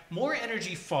fact, more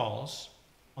energy falls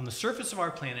on the surface of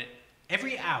our planet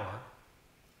every hour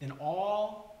than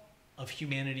all of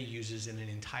humanity uses in an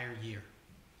entire year.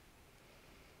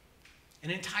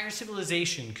 An entire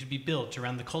civilization could be built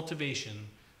around the cultivation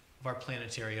of our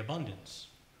planetary abundance,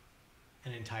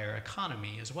 an entire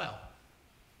economy as well.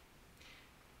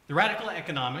 The radical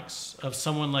economics of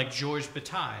someone like Georges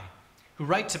Bataille, who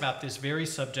writes about this very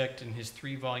subject in his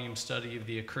 3-volume study of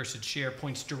the accursed share,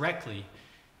 points directly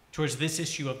towards this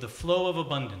issue of the flow of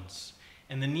abundance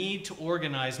and the need to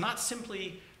organize not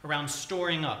simply around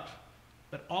storing up,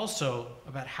 but also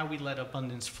about how we let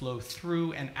abundance flow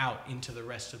through and out into the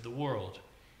rest of the world,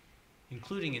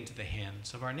 including into the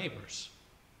hands of our neighbors.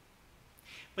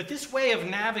 But this way of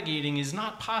navigating is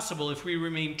not possible if we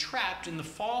remain trapped in the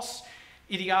false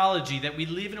ideology that we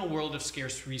live in a world of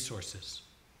scarce resources,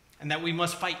 and that we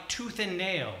must fight tooth and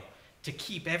nail to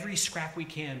keep every scrap we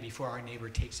can before our neighbor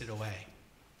takes it away.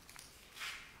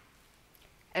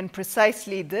 And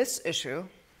precisely this issue,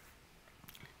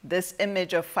 this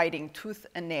image of fighting tooth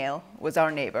and nail with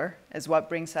our neighbor, is what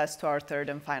brings us to our third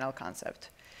and final concept.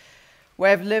 We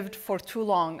have lived for too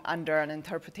long under an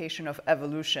interpretation of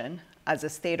evolution as a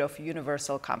state of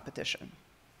universal competition.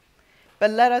 But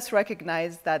let us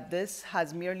recognize that this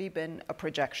has merely been a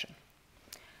projection.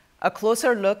 A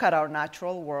closer look at our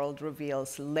natural world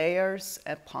reveals layers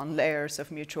upon layers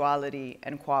of mutuality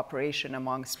and cooperation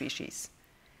among species.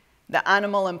 The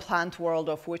animal and plant world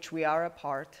of which we are a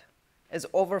part is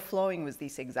overflowing with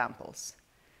these examples.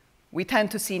 We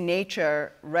tend to see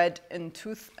nature red in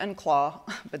tooth and claw,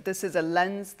 but this is a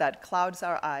lens that clouds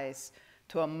our eyes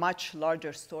to a much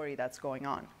larger story that's going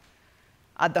on.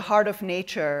 At the heart of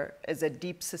nature is a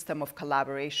deep system of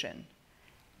collaboration,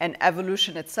 and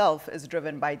evolution itself is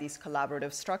driven by these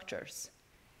collaborative structures.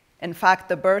 In fact,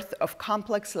 the birth of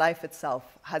complex life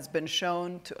itself has been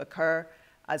shown to occur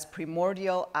as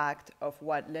primordial act of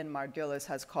what Lynn Margulis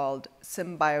has called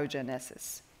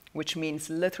symbiogenesis, which means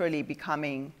literally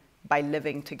becoming by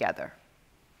living together.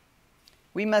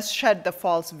 We must shed the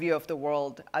false view of the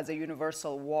world as a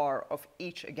universal war of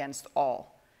each against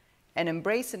all, and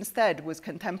embrace instead with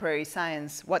contemporary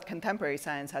science what contemporary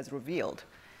science has revealed.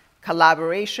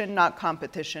 Collaboration, not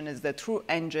competition, is the true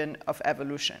engine of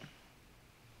evolution.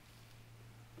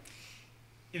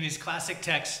 In his classic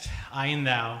text, I and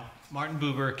Thou, Martin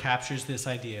Buber captures this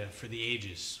idea for the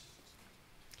ages.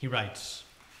 He writes,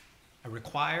 I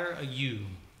require a you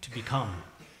to become.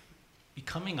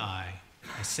 Becoming I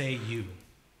say you.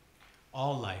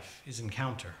 All life is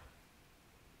encounter.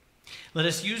 Let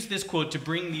us use this quote to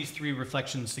bring these three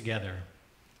reflections together.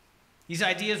 These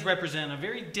ideas represent a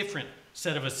very different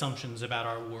set of assumptions about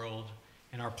our world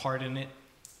and our part in it.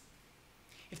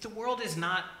 If the world is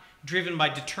not driven by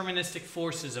deterministic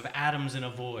forces of atoms in a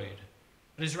void,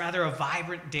 but is rather a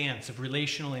vibrant dance of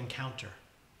relational encounter,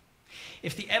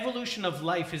 if the evolution of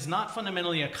life is not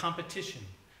fundamentally a competition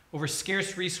over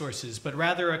scarce resources, but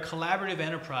rather a collaborative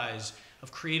enterprise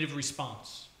of creative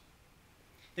response,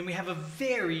 then we have a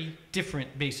very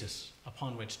different basis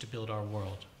upon which to build our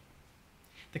world.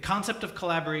 The concept of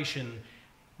collaboration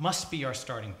must be our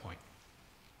starting point.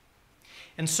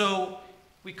 And so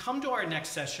we come to our next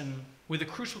session with a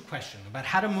crucial question about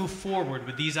how to move forward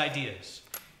with these ideas,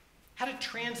 how to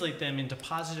translate them into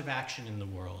positive action in the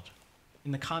world,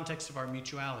 in the context of our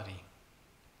mutuality.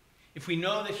 If we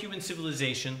know that human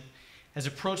civilization has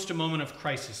approached a moment of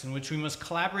crisis in which we must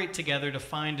collaborate together to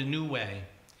find a new way,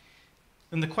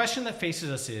 then the question that faces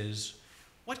us is,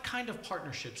 what kind of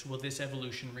partnerships will this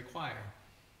evolution require?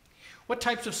 What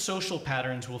types of social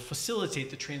patterns will facilitate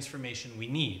the transformation we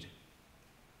need?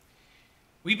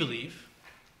 We believe,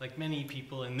 like many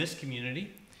people in this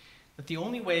community, that the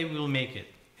only way we will make it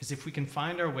is if we can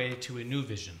find our way to a new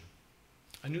vision,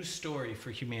 a new story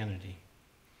for humanity.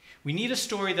 We need a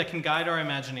story that can guide our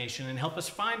imagination and help us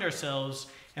find ourselves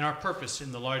and our purpose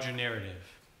in the larger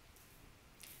narrative.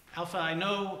 Alfa, I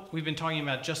know we've been talking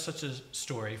about just such a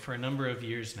story for a number of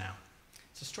years now.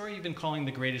 It's a story you've been calling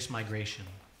The Greatest Migration.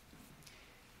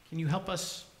 Can you help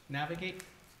us navigate?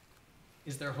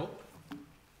 Is there hope?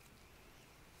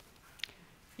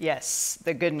 Yes,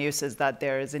 the good news is that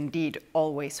there is indeed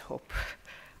always hope.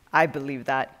 I believe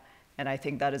that, and I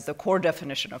think that is the core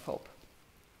definition of hope.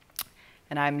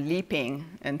 And I'm leaping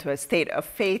into a state of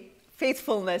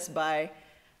faithfulness by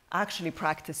actually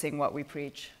practicing what we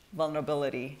preach,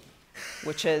 vulnerability,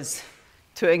 which is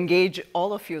to engage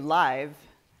all of you live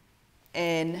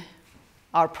in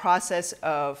our process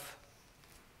of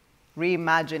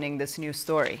reimagining this new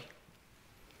story.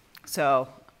 So,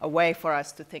 a way for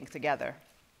us to think together.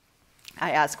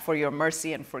 I ask for your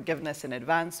mercy and forgiveness in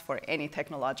advance for any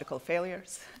technological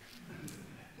failures.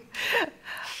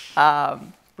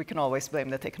 We can always blame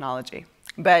the technology.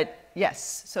 But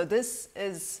yes, so this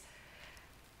is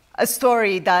a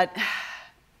story that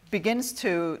begins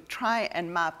to try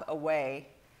and map a way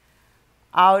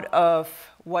out of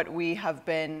what we have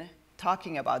been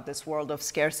talking about, this world of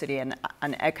scarcity and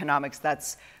economics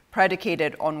that's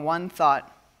predicated on one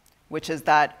thought, which is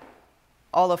that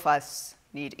all of us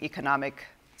need economic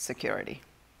security,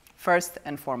 first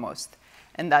and foremost,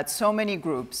 and that so many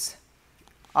groups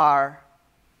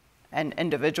and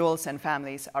individuals and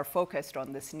families are focused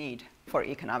on this need for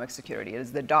economic security. It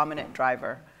is the dominant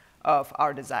driver of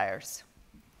our desires.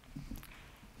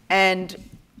 And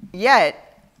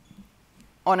yet,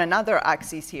 on another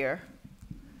axis here,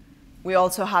 we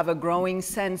also have a growing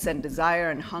sense and desire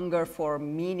and hunger for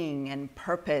meaning and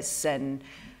purpose and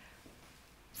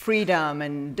freedom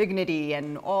and dignity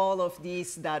and all of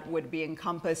these that would be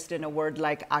encompassed in a word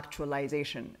like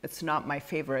actualization. It's not my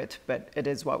favorite, but it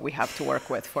is what we have to work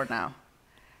with for now.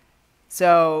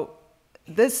 So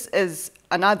this is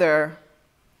another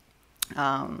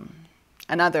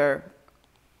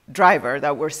driver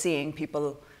that we're seeing.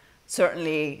 People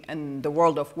certainly in the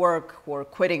world of work who are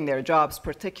quitting their jobs,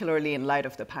 particularly in light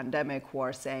of the pandemic, who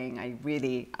are saying,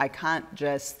 I can't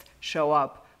just show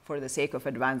up for the sake of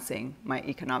advancing my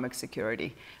economic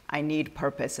security. I need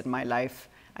purpose in my life.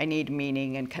 I need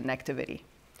meaning and connectivity.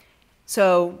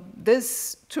 So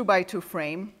this 2x2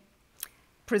 frame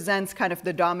presents kind of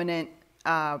the dominant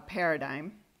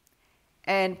paradigm.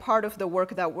 And part of the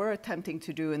work that we're attempting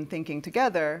to do in thinking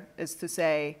together is to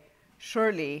say,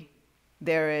 surely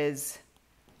there is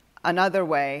another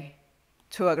way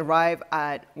to arrive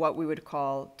at what we would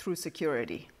call true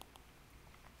security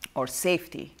or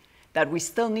safety, that we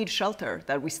still need shelter,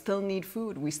 that we still need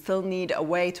food, we still need a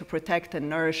way to protect and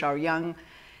nourish our young,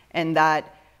 and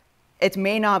that it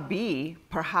may not be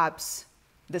perhaps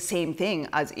the same thing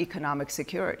as economic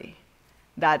security.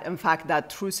 That in fact, that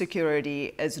true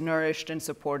security is nourished and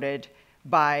supported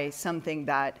by something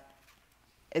that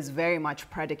is very much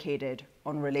predicated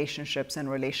on relationships and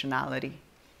relationality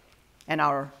and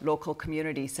our local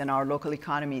communities and our local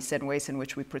economies and ways in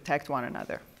which we protect one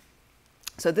another.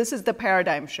 So this is the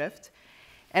paradigm shift.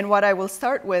 And what I will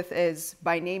start with is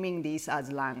by naming these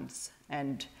as lands.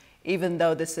 And even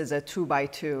though this is a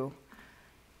 2x2,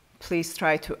 please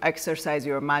try to exercise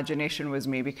your imagination with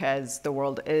me, because the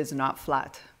world is not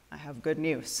flat. I have good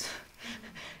news.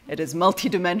 It is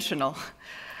multidimensional.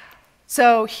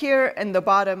 So here in the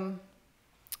bottom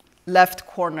left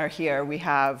corner here, we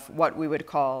have what we would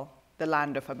call the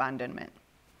land of abandonment.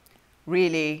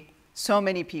 Really, so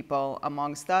many people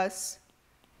amongst us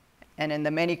and in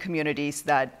the many communities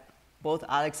that both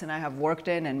Alex and I have worked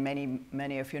in and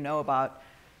many of you know about,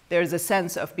 there's a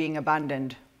sense of being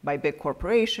abandoned by big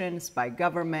corporations, by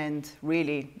government.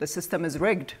 Really, the system is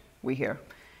rigged, we hear.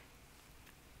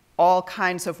 All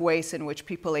kinds of ways in which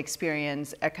people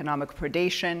experience economic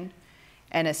predation,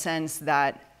 and a sense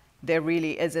that there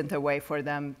really isn't a way for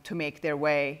them to make their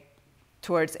way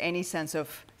towards any sense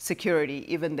of security,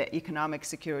 even the economic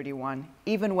security one,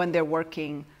 even when they're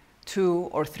working 2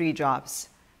 or 3 jobs.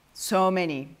 So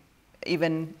many,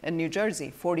 even in New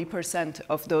Jersey, 40%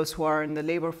 of those who are in the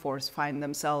labor force find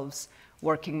themselves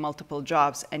working multiple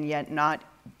jobs and yet not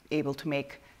able to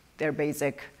make their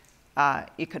basic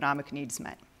economic needs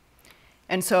met.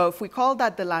 And so if we call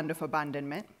that the land of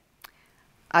abandonment,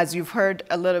 as you've heard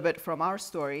a little bit from our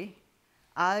story,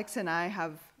 Alex and I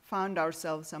have found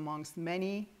ourselves amongst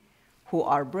many who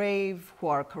are brave, who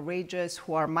are courageous,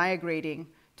 who are migrating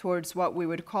towards what we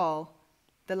would call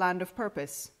the land of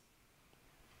purpose.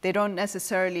 They don't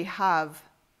necessarily have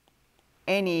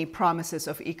any promises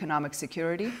of economic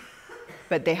security,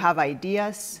 but they have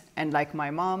ideas, and like my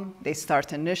mom, they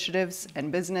start initiatives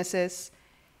and businesses.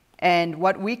 And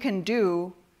what we can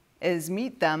do is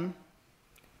meet them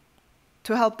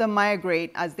to help them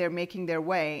migrate as they're making their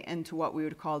way into what we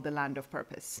would call the land of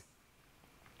purpose.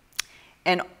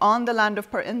 And in the land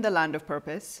of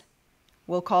purpose,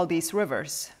 we'll call these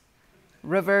rivers,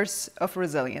 rivers of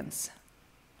resilience.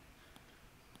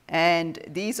 And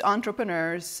these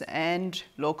entrepreneurs and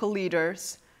local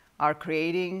leaders are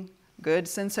creating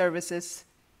goods and services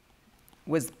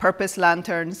with purpose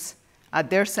lanterns at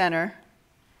their center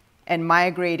and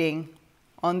migrating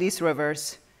on these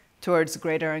rivers towards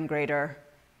greater and greater,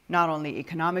 not only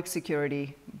economic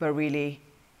security, but really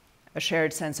a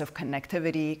shared sense of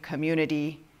connectivity,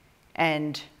 community,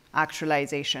 and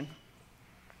actualization.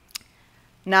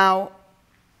 Now,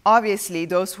 obviously,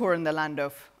 those who are in the land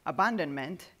of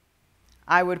abandonment,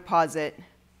 I would posit,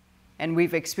 and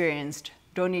we've experienced,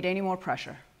 don't need any more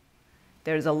pressure.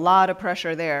 There's a lot of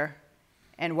pressure there,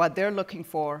 and what they're looking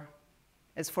for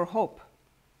is for hope.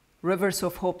 Rivers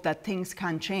of hope that things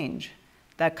can change,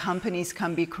 that companies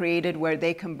can be created where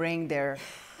they can bring their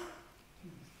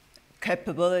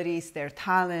capabilities, their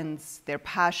talents, their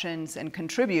passions, and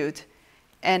contribute,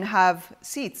 and have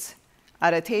seats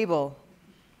at a table,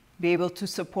 be able to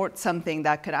support something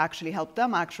that could actually help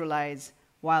them actualize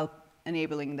while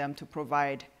enabling them to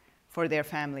provide for their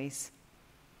families.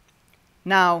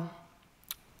 Now,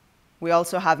 we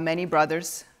also have many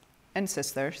brothers and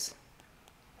sisters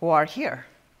who are here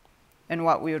in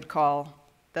what we would call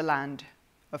the land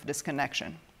of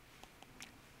disconnection.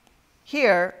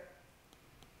 Here,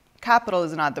 capital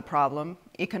is not the problem.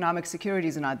 Economic security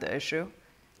is not the issue.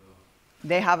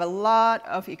 They have a lot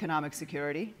of economic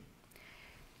security,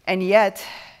 and yet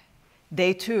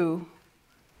they too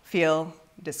feel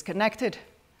disconnected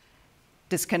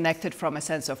from a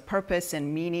sense of purpose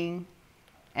and meaning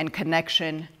and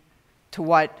connection to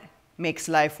what makes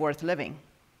life worth living.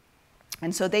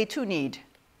 And so they too need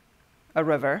a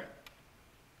river.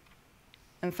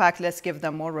 In fact, let's give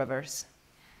them more rivers,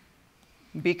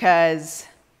 because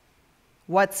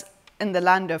what's in the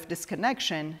land of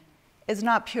disconnection is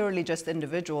not purely just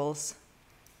individuals,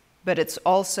 but it's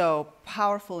also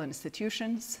powerful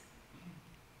institutions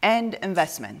and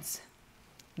investments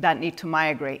that need to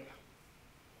migrate.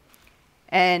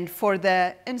 And for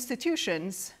the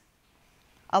institutions,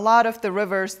 a lot of the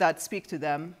rivers that speak to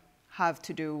them have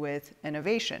to do with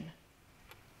innovation.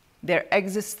 Their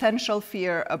existential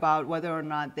fear about whether or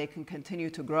not they can continue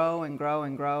to grow and grow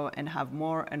and grow and have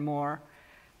more and more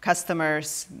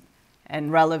customers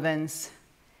and relevance.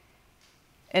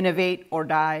 Innovate or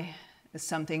die is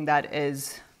something that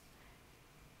is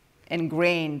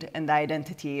ingrained in the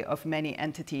identity of many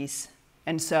entities.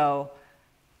 And so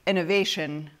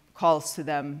innovation calls to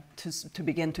them to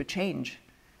begin to change,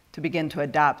 to begin to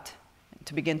adapt,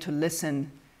 to begin to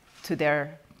listen to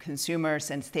their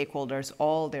consumers and stakeholders,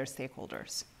 all their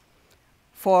stakeholders.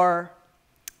 For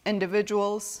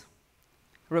individuals,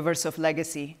 rivers of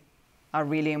legacy are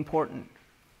really important.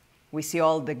 We see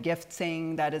all the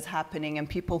gifting that is happening and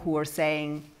people who are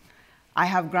saying, I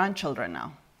have grandchildren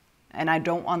now, and I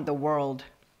don't want the world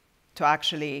to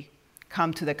actually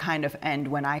come to the kind of end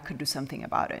when I could do something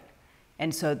about it.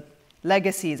 And so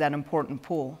legacy is an important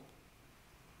pool.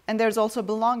 And there's also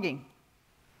belonging.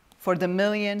 For the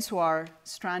millions who are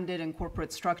stranded in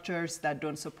corporate structures that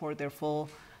don't support their full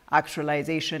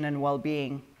actualization and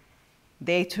well-being,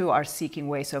 they too are seeking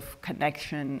ways of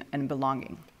connection and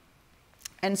belonging.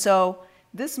 And so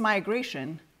this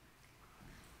migration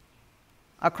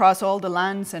across all the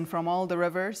lands and from all the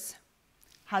rivers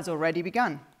has already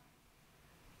begun.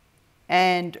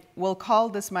 And we'll call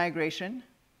this migration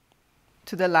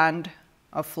to the land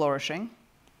of flourishing.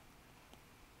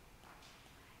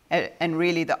 And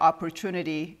really the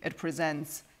opportunity it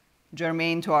presents,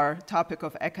 germane to our topic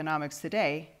of economics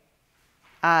today,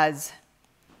 as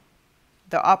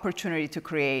the opportunity to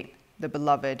create the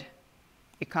beloved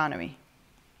economy.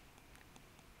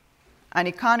 An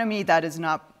economy that is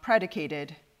not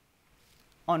predicated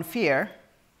on fear.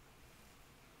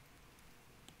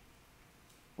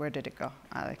 Where did it go,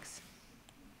 Alex?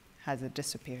 Has it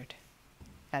disappeared?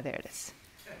 Ah, there it is.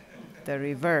 The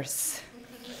reverse.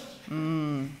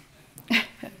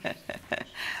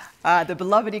 The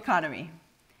beloved economy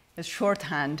is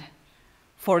shorthand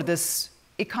for this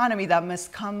economy that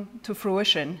must come to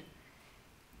fruition,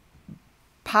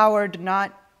 powered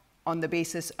not on the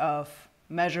basis of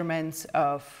measurements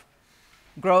of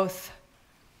growth,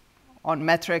 on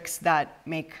metrics that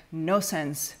make no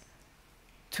sense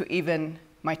to even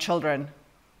my children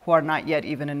who are not yet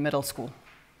even in middle school.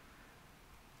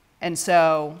 And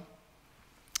so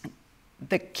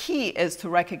the key is to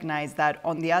recognize that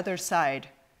on the other side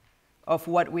of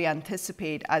what we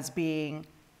anticipate as being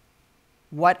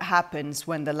what happens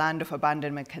when the land of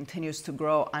abandonment continues to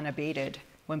grow unabated,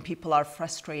 when people are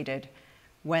frustrated,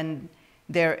 when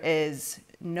there is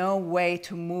no way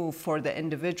to move for the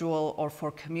individual or for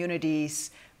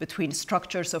communities between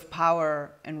structures of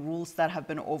power and rules that have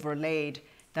been overlaid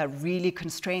that really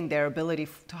constrain their ability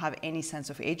to have any sense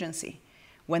of agency.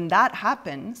 When that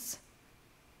happens,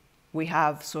 we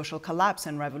have social collapse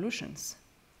and revolutions.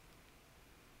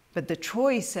 But the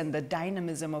choice and the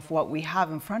dynamism of what we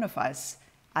have in front of us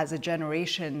as a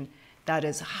generation that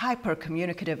is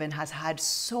hyper-communicative and has had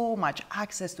so much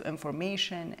access to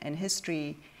information and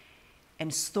history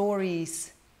and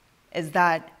stories is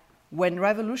that when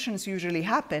revolutions usually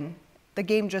happen, the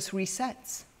game just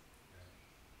resets.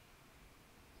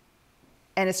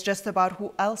 And it's just about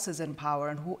who else is in power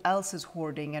and who else is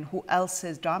hoarding and who else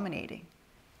is dominating.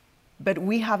 But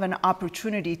we have an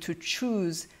opportunity to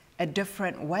choose a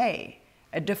different way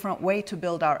to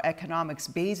build our economics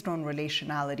based on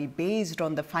relationality, based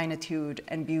on the finitude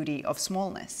and beauty of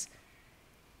smallness.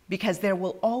 Because there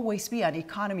will always be an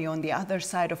economy on the other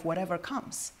side of whatever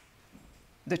comes.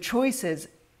 The choice is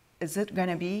it going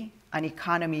to be an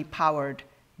economy powered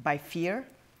by fear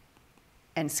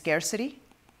and scarcity?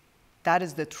 That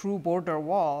is the true border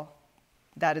wall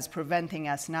that is preventing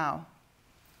us now.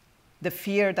 The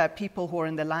fear that people who are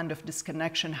in the land of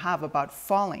disconnection have about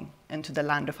falling into the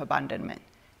land of abandonment,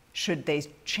 should they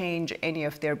change any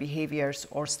of their behaviors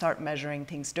or start measuring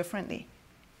things differently.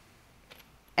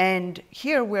 And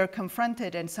here we're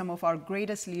confronted, and some of our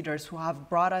greatest leaders who have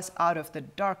brought us out of the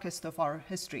darkest of our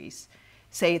histories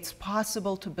say it's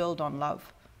possible to build on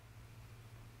love.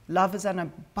 Love is an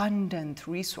abundant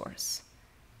resource.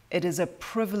 It is a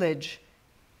privilege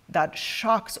that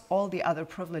shocks all the other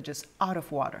privileges out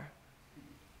of water.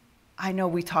 I know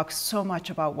we talk so much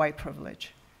about white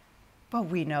privilege, but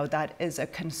we know that is a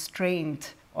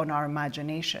constraint on our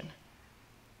imagination.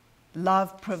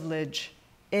 Love privilege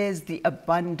is the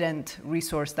abundant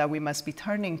resource that we must be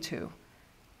turning to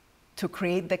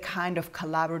create the kind of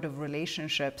collaborative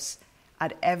relationships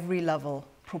at every level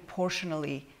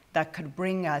proportionally that could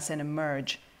bring us and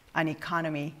emerge an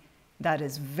economy that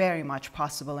is very much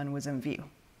possible and within view.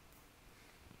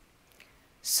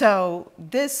 So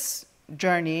this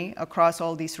journey across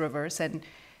all these rivers, and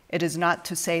it is not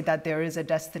to say that there is a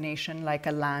destination like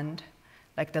a land,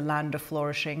 like the land of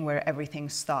flourishing where everything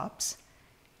stops.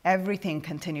 Everything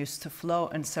continues to flow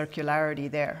in circularity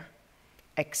there,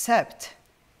 except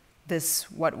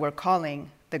this, what we're calling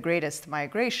the greatest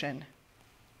migration,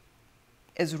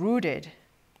 is rooted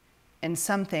in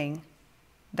something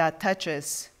that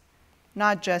touches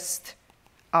not just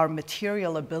our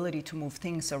material ability to move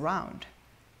things around,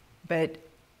 but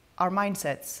our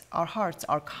mindsets, our hearts,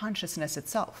 our consciousness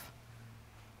itself.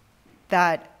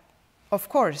 That, of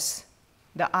course,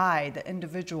 the I, the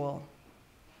individual,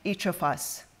 each of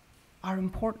us are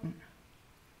important,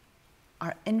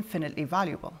 are infinitely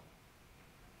valuable.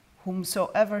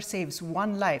 Whomsoever saves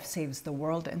one life saves the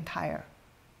world entire.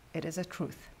 It is a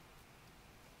truth.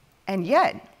 And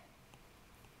yet,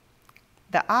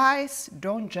 the I's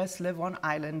don't just live on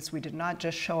islands. We did not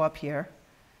just show up here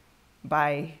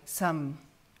by some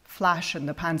flash in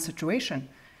the pan situation.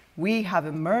 We have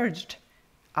emerged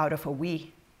out of a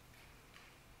we.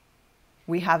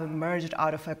 We have emerged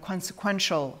out of a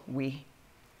consequential we,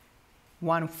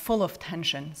 one full of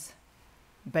tensions,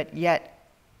 but yet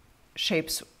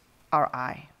shapes our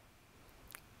I.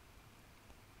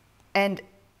 And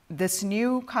this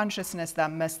new consciousness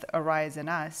that must arise in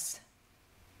us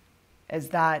is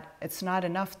that it's not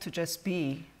enough to just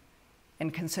be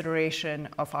in consideration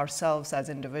of ourselves as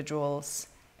individuals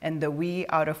and the we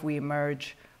out of we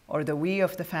emerge, or the we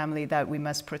of the family that we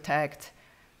must protect,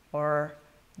 or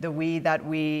the we that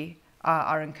we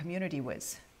are in community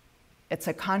with. It's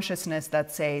a consciousness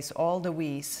that says all the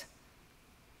we's,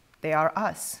 they are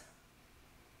us.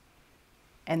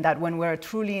 And that when we're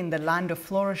truly in the land of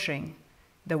flourishing,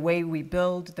 the way we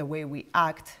build, the way we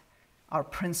act, our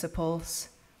principles,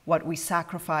 what we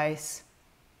sacrifice,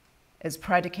 is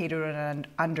predicated on an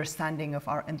understanding of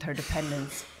our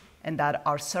interdependence, and that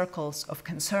our circles of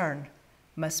concern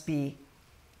must be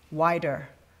wider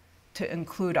to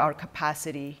include our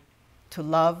capacity to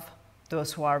love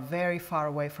those who are very far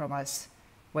away from us,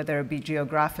 whether it be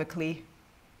geographically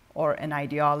or in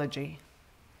ideology,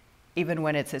 even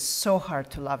when it is so hard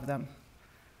to love them.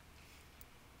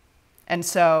 And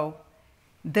so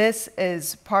this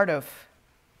is part of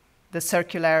the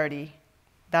circularity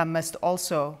that must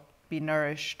also be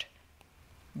nourished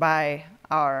by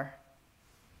our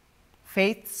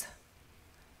faiths,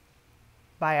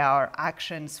 by our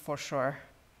actions for sure.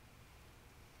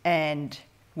 And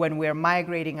when we're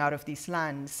migrating out of these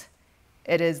lands,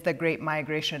 it is the great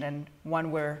migration, and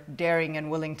one we're daring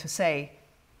and willing to say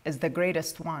is the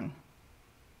greatest one.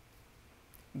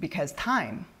 Because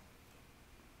time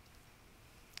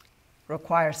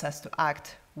requires us to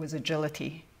act with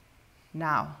agility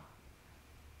now,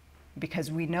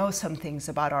 because we know some things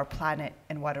about our planet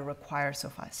and what it requires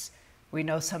of us. We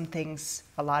know some things,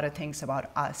 a lot of things about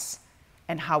us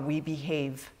and how we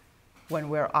behave when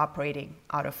we're operating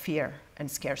out of fear and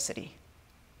scarcity.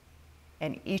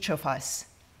 And each of us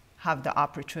have the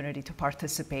opportunity to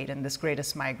participate in this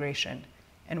greatest migration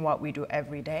in what we do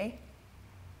every day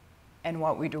and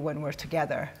what we do when we're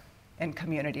together in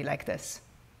community like this.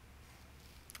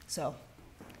 So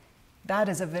that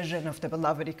is a vision of the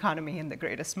beloved economy in the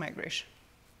greatest migration.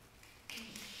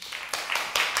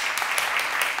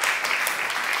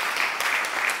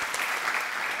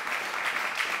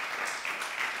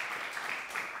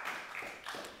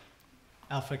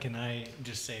 Alfa, can I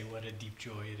just say what a deep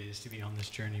joy it is to be on this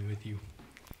journey with you.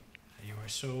 You are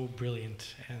so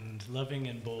brilliant and loving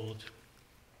and bold.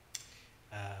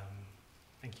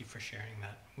 Thank you for sharing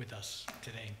that with us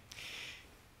today.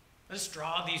 Let's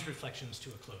draw these reflections to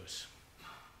a close.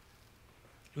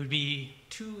 It would be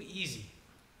too easy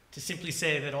to simply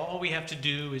say that all we have to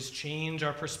do is change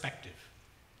our perspective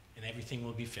and everything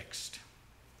will be fixed.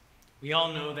 We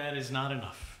all know that is not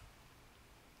enough.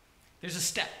 There's a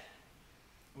step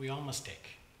we all must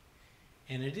take,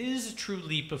 and it is a true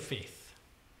leap of faith.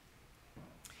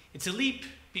 It's a leap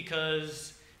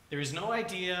because there is no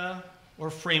idea or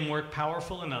framework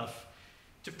powerful enough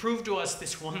to prove to us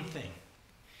this one thing: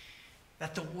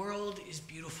 that the world is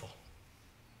beautiful,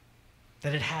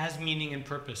 that it has meaning and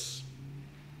purpose,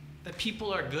 that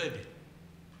people are good,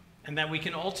 and that we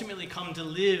can ultimately come to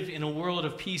live in a world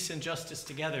of peace and justice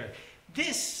together.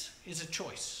 This is a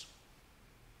choice.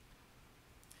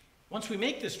 Once we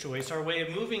make this choice, our way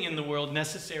of moving in the world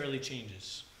necessarily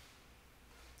changes.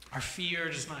 Our fear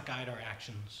does not guide our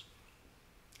actions.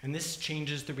 And this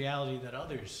changes the reality that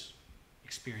others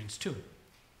experience too.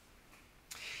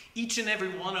 Each and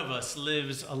every one of us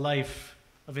lives a life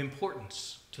of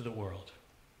importance to the world.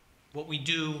 What we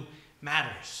do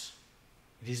matters.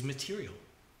 It is material.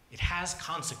 It has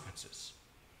consequences.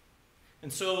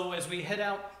 And so as we head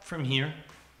out from here,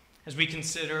 as we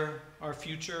consider our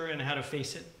future and how to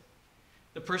face it,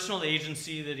 the personal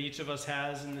agency that each of us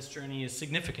has in this journey is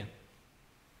significant.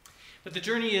 But the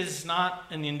journey is not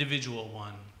an individual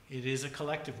one. It is a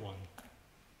collective one.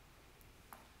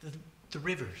 The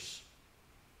rivers,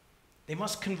 they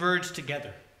must converge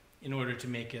together in order to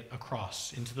make it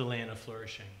across into the land of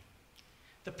flourishing.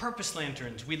 The purpose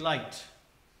lanterns we light,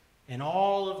 and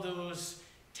all of those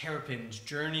terrapins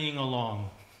journeying along.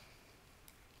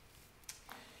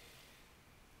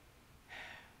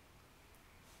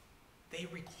 They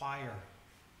require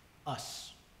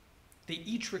us. They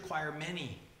each require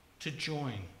many to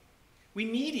join. We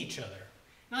need each other,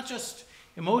 not just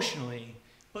emotionally,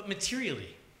 but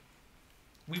materially.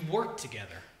 We work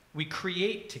together. We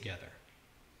create together.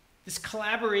 This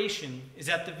collaboration is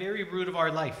at the very root of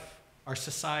our life, our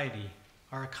society,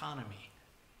 our economy.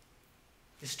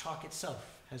 This talk itself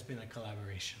has been a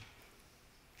collaboration.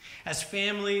 As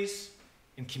families,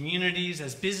 in communities,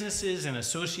 as businesses and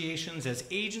associations, as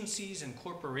agencies and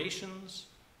corporations,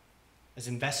 as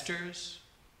investors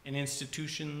and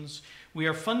institutions, we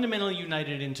are fundamentally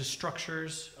united into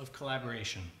structures of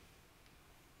collaboration.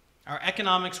 Our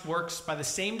economics works by the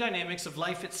same dynamics of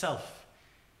life itself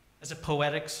as a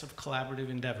poetics of collaborative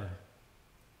endeavor.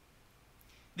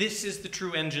 This is the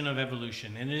true engine of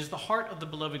evolution, and it is the heart of the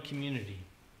beloved community.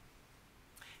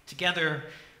 Together,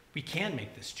 we can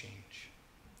make this change.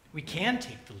 We can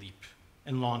take the leap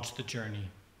and launch the journey.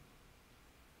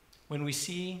 When we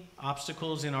see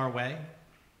obstacles in our way,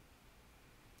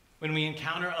 when we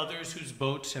encounter others whose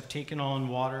boats have taken on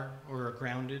water or are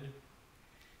grounded,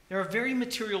 there are very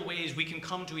material ways we can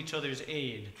come to each other's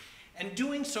aid, and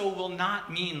doing so will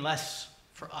not mean less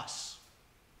for us.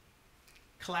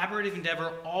 Collaborative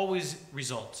endeavor always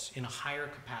results in a higher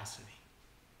capacity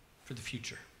for the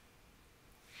future.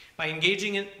 By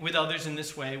engaging with others in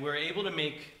this way, we're able to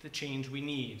make the change we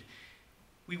need.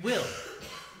 We will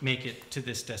make it to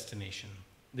this destination,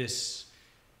 this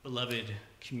beloved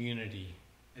community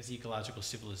as ecological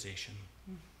civilization.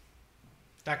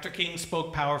 Dr. King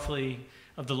spoke powerfully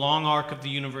of the long arc of the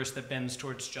universe that bends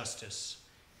towards justice.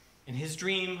 And his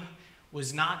dream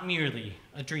was not merely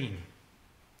a dream.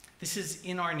 This is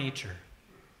in our nature.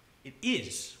 It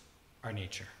is our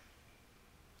nature.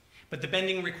 But the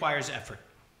bending requires effort.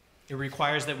 It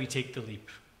requires that we take the leap.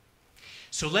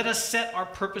 So let us set our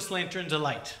purpose lanterns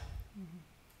alight.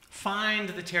 Find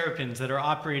the terrapins that are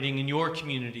operating in your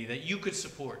community that you could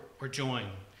support or join.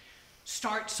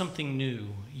 Start something new.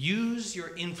 Use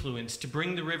your influence to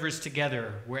bring the rivers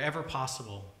together wherever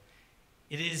possible.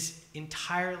 It is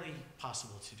entirely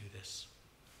possible to do this.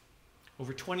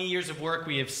 Over 20 years of work,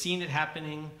 we have seen it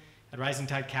happening at Rising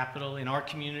Tide Capital, in our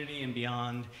community and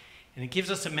beyond, and it gives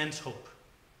us immense hope.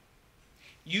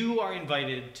 You are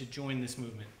invited to join this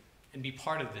movement and be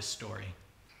part of this story,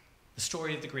 the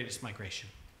story of the greatest migration.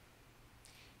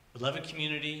 Beloved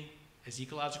community, as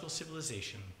ecological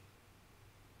civilization,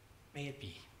 may it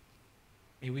be.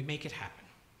 May we make it happen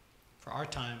for our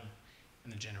time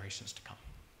and the generations to come.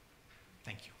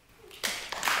 Thank you.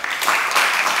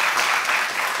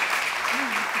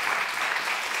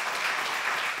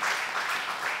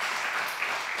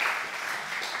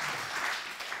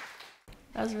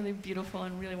 That was really beautiful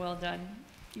and really well done.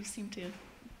 You seem to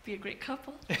be a great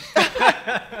couple.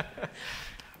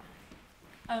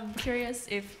 I'm curious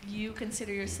if you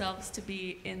consider yourselves to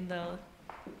be in the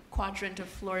quadrant of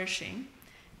flourishing,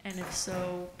 and if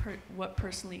so, what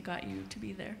personally got you to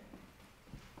be there?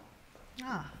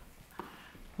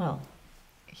 Well,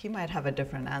 he might have a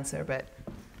different answer, but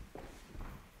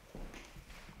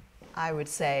I would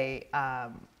say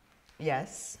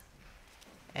yes,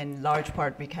 in large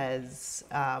part because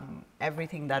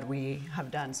everything that we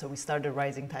have done, so we started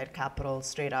Rising Tide Capital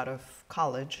straight out of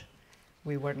college.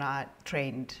 We were not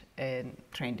trained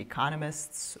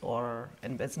economists or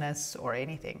in business or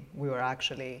anything. We were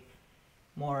actually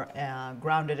more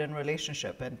grounded in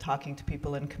relationship and talking to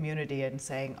people in community and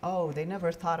saying, oh, they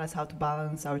never taught us how to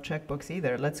balance our checkbooks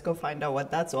either. Let's go find out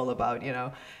what that's all about, you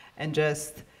know. And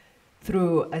just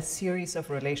through a series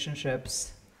of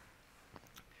relationships,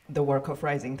 the work of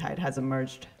Rising Tide has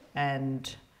emerged.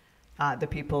 And the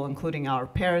people, including our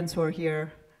parents who are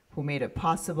here, who made it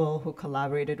possible, who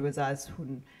collaborated with us,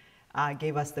 who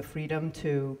gave us the freedom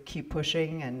to keep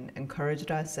pushing and encouraged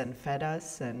us and fed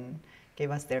us and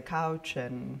gave us their couch,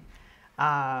 and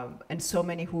so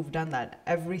many who've done that.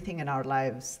 Everything in our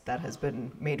lives that has been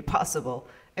made possible,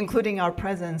 including our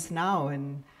presence now.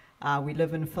 And we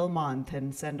live in Philmont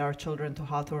and send our children to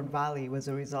Hawthorne Valley was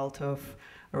a result of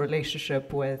a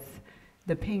relationship with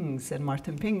the Pings, and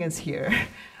Martin Ping is here.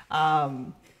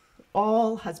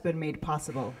 All has been made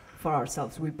possible for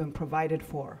ourselves. We've been provided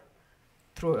for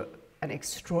through an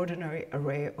extraordinary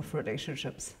array of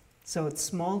relationships. So it's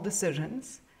small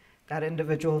decisions that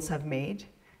individuals have made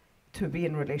to be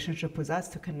in relationship with us,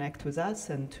 to connect with us,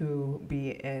 and to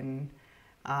be in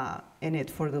it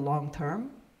for the long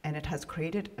term. And it has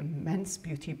created immense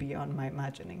beauty beyond my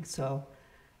imagining. So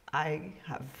I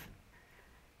have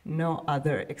no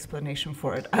other explanation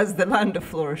for it as the land of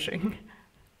flourishing.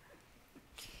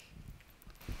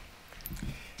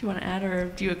 Do you want to add, or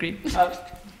do you agree?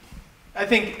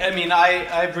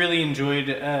 I've really enjoyed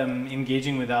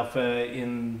engaging with Alfa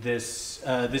in this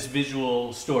this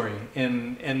visual story,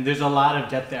 and there's a lot of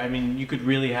depth there. I mean, you could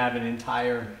really have an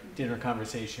entire dinner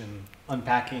conversation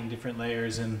unpacking different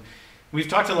layers, and we've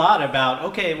talked a lot about,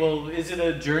 okay, well, is it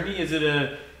a journey? Is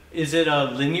it a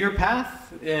linear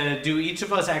path? Do each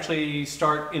of us actually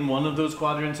start in one of those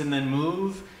quadrants and then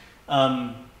move?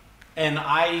 And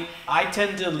I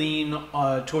tend to lean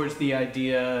towards the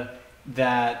idea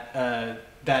that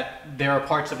there are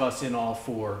parts of us in all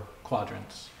four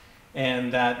quadrants,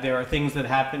 and that there are things that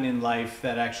happen in life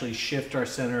that actually shift our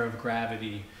center of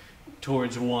gravity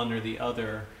towards one or the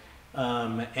other,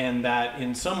 and that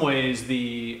in some ways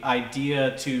the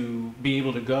idea to be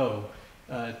able to go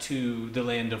to the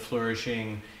land of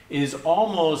flourishing is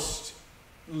almost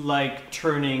like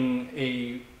turning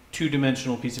a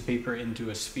two-dimensional piece of paper into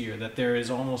a sphere, that there is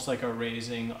almost like a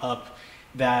raising up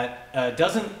that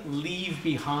doesn't leave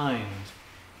behind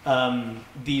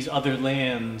these other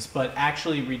lands, but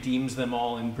actually redeems them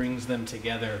all and brings them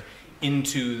together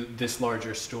into this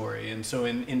larger story. And so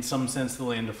in some sense, the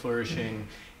land of flourishing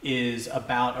is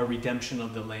about a redemption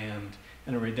of the land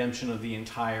and a redemption of the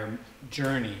entire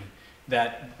journey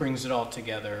that brings it all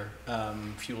together,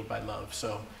 fueled by love.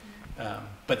 So,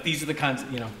 but these are the kinds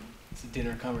of, it's a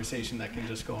dinner conversation that can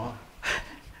just go on.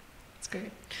 That's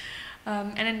great.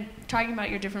 And in talking about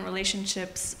your different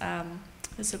relationships,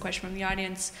 this is a question from the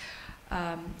audience.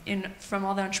 From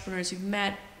all the entrepreneurs you've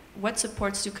met, what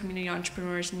supports do community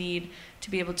entrepreneurs need to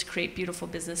be able to create beautiful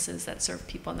businesses that serve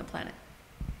people on the planet?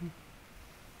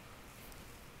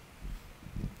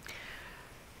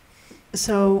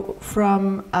 So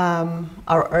from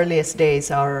our earliest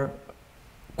days, our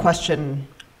question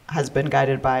has been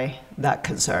guided by that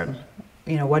concern.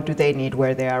 What do they need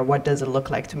where they are? What does it look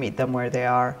like to meet them where they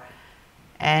are?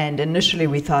 And initially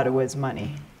we thought it was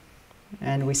money.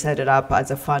 And we set it up as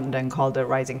a fund and called it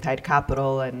Rising Tide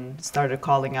Capital, and started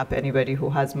calling up anybody who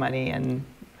has money and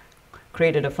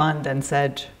created a fund and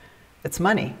said, it's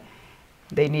money.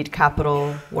 They need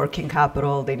capital, working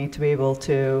capital. They need to be able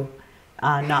to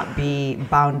not be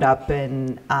bound up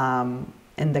in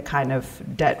the kind of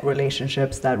debt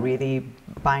relationships that really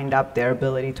bind up their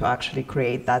ability to actually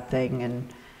create that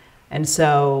thing. And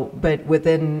so, but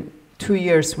within 2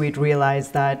 years, we'd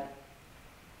realized that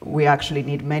we actually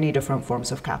need many different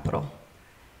forms of capital,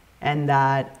 and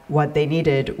that what they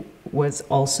needed was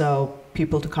also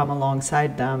people to come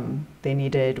alongside them. They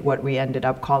needed what we ended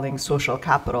up calling social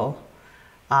capital.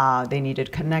 They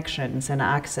needed connections and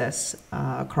access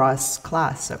across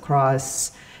class,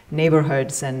 across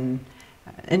neighborhoods and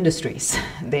industries.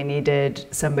 They needed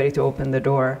somebody to open the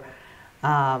door.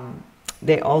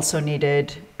 They also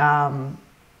needed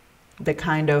the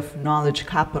kind of knowledge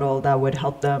capital that would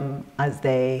help them as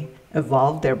they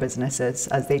evolve their businesses,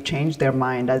 as they change their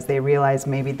mind, as they realize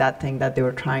maybe that thing that they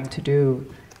were trying to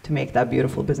do to make that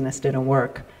beautiful business didn't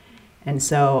work. And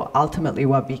so ultimately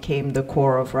what became the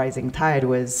core of Rising Tide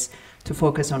was to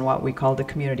focus on what we call the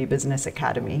Community Business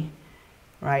Academy.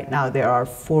 Right now there are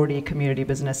 40 community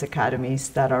business academies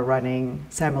that are running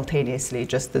simultaneously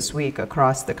just this week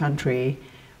across the country,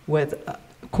 with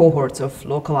cohorts of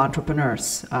local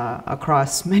entrepreneurs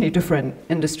across many different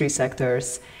industry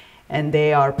sectors. And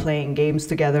they are playing games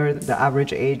together. The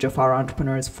average age of our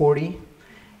entrepreneurs is 40.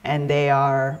 And they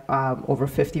are, over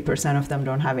 50% of them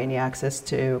don't have any access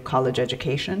to college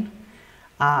education.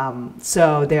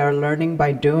 So they are learning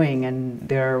by doing, and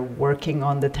they're working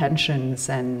on the tensions,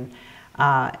 and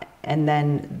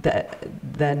then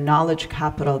the knowledge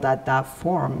capital that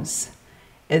forms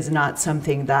is not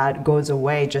something that goes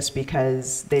away just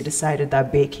because they decided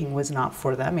that baking was not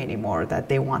for them anymore, that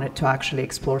they wanted to actually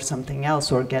explore something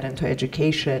else or get into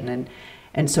education.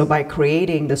 And so by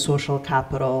creating the social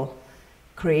capital,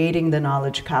 creating the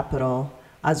knowledge capital,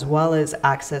 as well as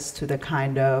access to the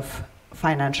kind of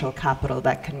financial capital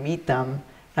that can meet them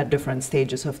at different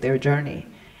stages of their journey,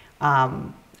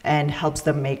 and helps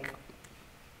them make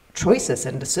choices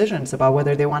and decisions about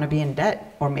whether they want to be in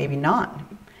debt or maybe not.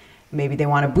 Maybe they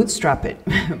want to bootstrap it,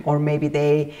 or maybe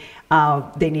they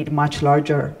need much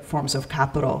larger forms of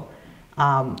capital,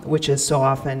 which is so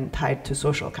often tied to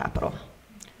social capital.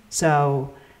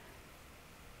 So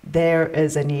there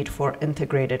is a need for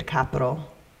integrated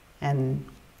capital, and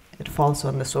it falls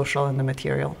on the social and the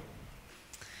material.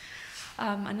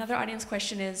 Another audience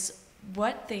question is,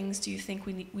 what things do you think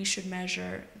we should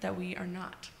measure that we are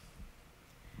not?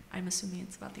 I'm assuming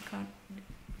it's about the economy.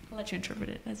 I'll let you interpret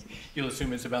it as you wish. You'll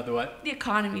assume it's about the what? The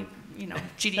economy,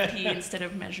 GDP, instead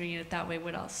of measuring it that way.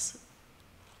 What else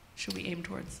should we aim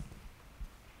towards?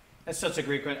 That's such a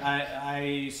great question.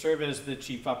 I serve as the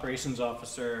Chief Operations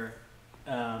Officer.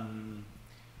 When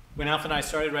Alfa and I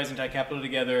started Rising Tide Capital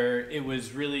together, it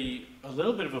was really a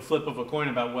little bit of a flip of a coin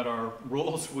about what our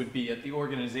roles would be at the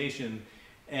organization.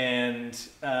 And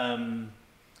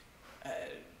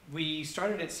we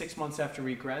started it 6 months after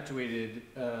we graduated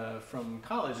from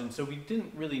college, and so we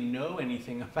didn't really know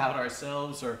anything about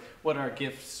ourselves or what our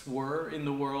gifts were in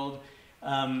the world.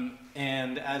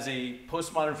 And as a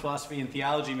postmodern philosophy and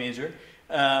theology major,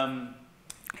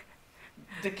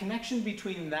 the connection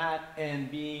between that and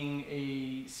being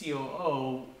a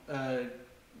COO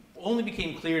only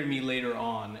became clear to me later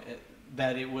on,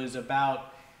 that it was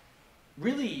about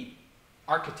really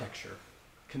architecture,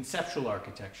 conceptual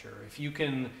architecture. If you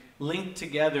can link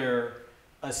together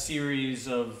a series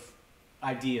of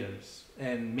ideas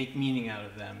and make meaning out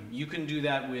of them, you can do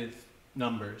that with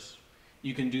numbers.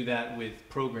 You can do that with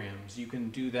programs. You can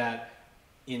do that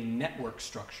in network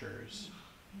structures.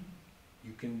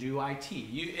 You can do IT.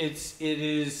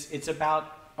 It's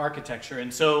about architecture.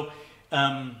 And so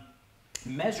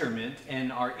measurement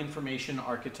and our information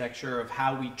architecture of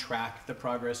how we track the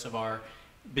progress of our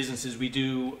businesses, we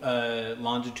do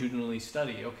longitudinally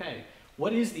study. Okay,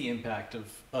 what is the impact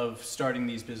of starting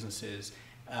these businesses?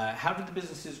 How did the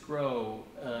businesses grow?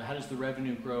 How does the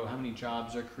revenue grow? How many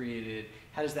jobs are created?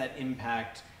 How does that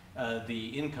impact the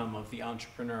income of the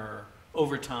entrepreneur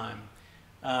over time?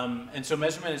 And so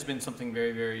measurement has been something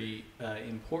very, very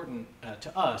important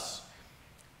to us.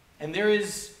 And there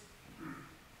is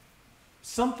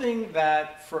something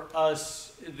that for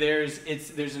us, there's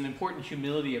an important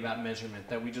humility about measurement,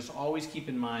 that we just always keep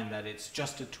in mind that it's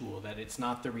just a tool, that it's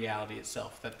not the reality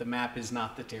itself, that the map is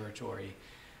not the territory,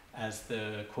 as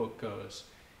the quote goes.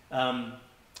 But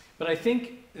I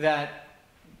think that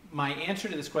my answer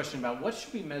to this question about what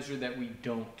should we measure that we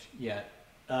don't yet,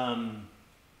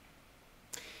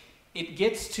 it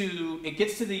gets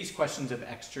to these questions of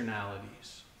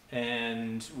externalities.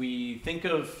 And we think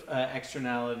of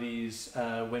externalities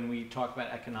when we talk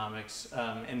about economics,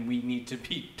 and we need to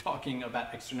be talking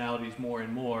about externalities more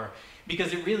and more,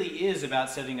 because it really is about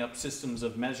setting up systems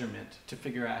of measurement to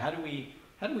figure out how do we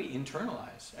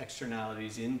internalize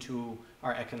externalities into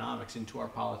our economics, into our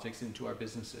politics, into our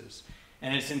businesses.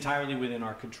 And it's entirely within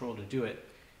our control to do it.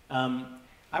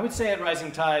 I would say at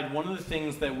Rising Tide, one of the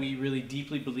things that we really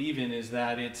deeply believe in is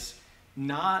that it's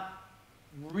not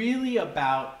really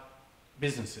about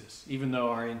businesses, even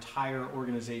though our entire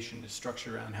organization is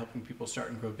structured around helping people start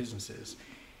and grow businesses.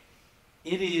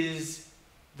 It is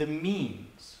the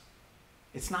means.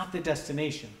 It's not the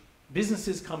destination.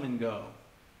 Businesses come and go.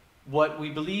 What we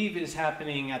believe is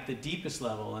happening at the deepest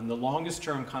level and the longest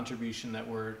term contribution that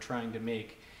we're trying to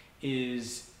make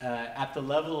is at the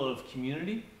level of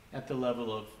community, at the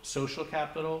level of social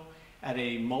capital, at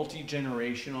a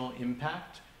multi-generational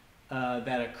impact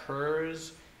that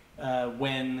occurs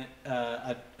when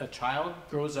a child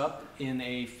grows up in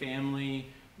a family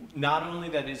not only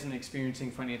that isn't experiencing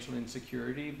financial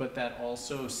insecurity, but that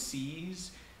also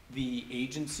sees the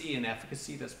agency and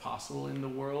efficacy that's possible in the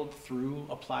world through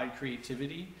applied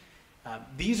creativity.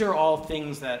 These are all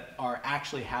things that are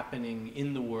actually happening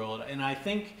in the world, and I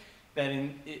think that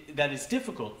that it's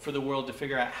difficult for the world to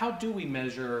figure out, how do we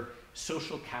measure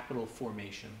social capital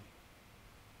formation?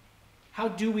 How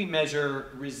do we measure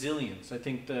resilience? I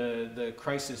think the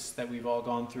crisis that we've all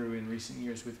gone through in recent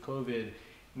years with COVID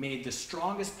made the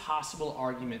strongest possible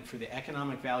argument for the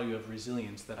economic value of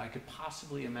resilience that I could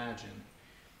possibly imagine.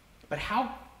 But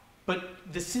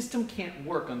the system can't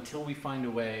work until we find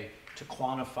a way to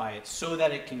quantify it so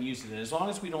that it can use it. And as long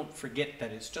as we don't forget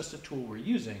that it's just a tool we're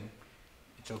using,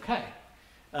 it's okay.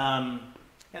 And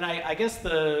I guess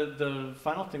the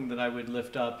final thing that I would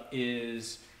lift up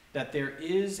is that there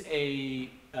is a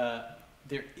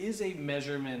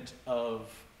measurement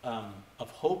of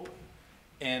hope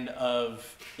and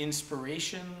of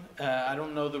inspiration. I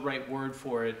don't know the right word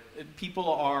for it. People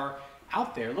are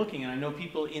out there looking, and I know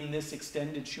people in this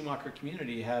extended Schumacher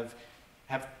community have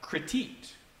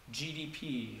critiqued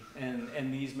GDP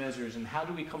and these measures, and how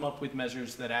do we come up with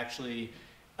measures that actually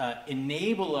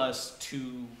enable us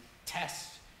to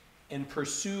test and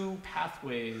pursue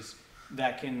pathways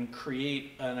that can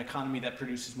create an economy that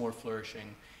produces more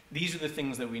flourishing. These are the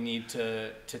things that we need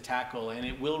to tackle, and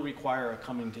it will require a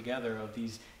coming together of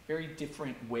these very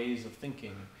different ways of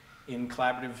thinking in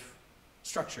collaborative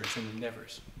structures and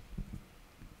endeavors.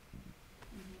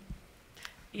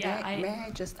 Yeah, May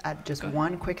I just add just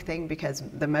one quick thing, because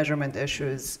the measurement issue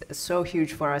is so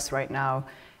huge for us right now.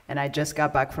 And I just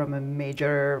got back from a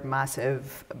major,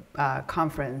 massive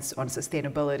conference on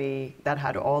sustainability that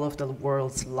had all of the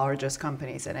world's largest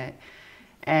companies in it.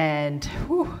 And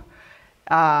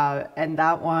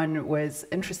that one was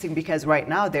interesting because right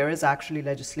now there is actually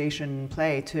legislation in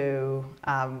play to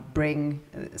bring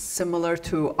similar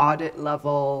to audit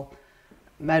level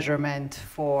measurement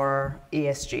for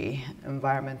ESG,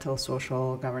 environmental,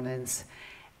 social governance.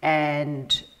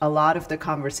 And a lot of the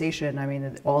conversation, I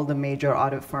mean, all the major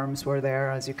audit firms were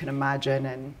there, as you can imagine,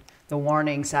 and the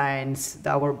warning signs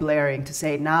that were blaring to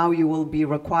say, now you will be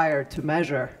required to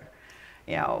measure,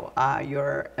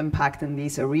 your impact in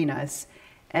these arenas.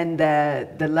 And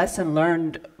the lesson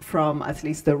learned from at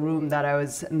least the rooms I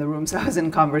was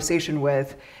in conversation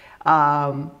with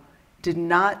did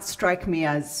not strike me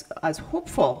as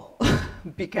hopeful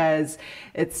because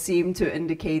it seemed to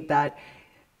indicate that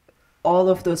all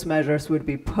of those measures would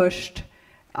be pushed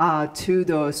to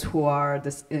those who are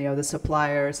the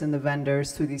suppliers and the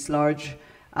vendors to these large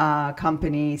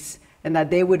companies, and that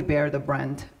they would bear the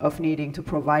brunt of needing to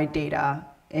provide data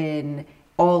in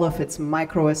all of its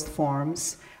microest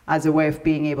forms as a way of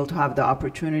being able to have the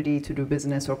opportunity to do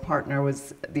business or partner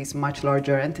with these much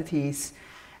larger entities.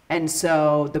 And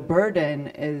so the burden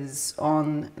is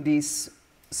on these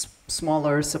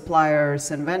smaller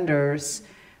suppliers and vendors,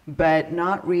 but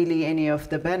not really any of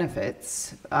the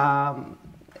benefits.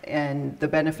 And the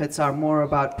benefits are more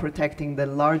about protecting the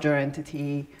larger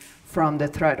entity from the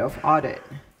threat of audit.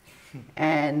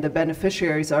 And the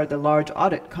beneficiaries are the large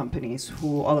audit companies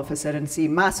who all of a sudden see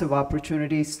massive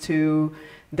opportunities to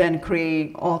then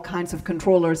create all kinds of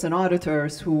controllers and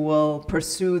auditors who will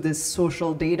pursue this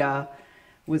social data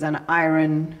with an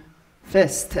iron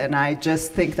fist. And I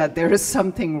just think that there is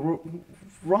something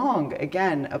wrong,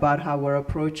 again, about how we're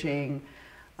approaching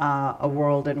a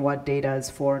world and what data is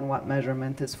for and what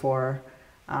measurement is for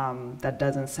that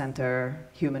doesn't center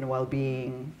human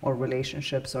well-being or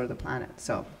relationships or the planet.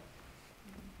 So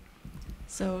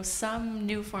some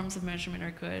new forms of measurement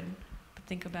are good, but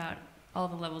think about all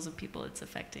the levels of people it's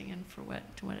affecting and to what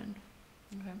end.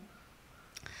 Okay.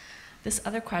 This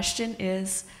other question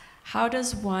is, how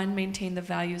does one maintain the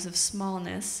values of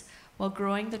smallness while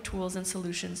growing the tools and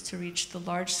solutions to reach the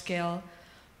large scale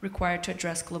required to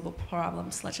address global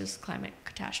problems such as climate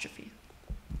catastrophe?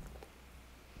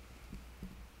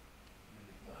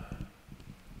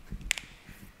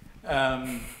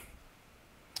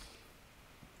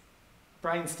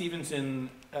 Brian Stevenson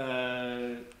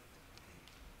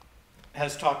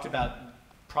has talked about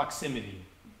proximity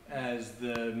as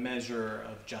the measure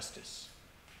of justice,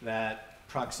 that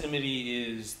proximity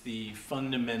is the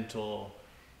fundamental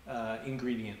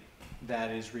ingredient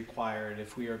that is required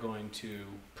if we are going to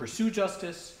pursue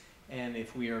justice and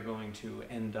if we are going to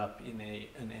end up in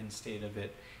an end state of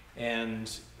it. And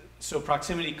so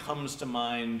proximity comes to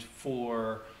mind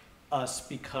for us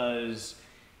because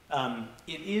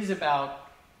it is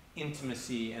about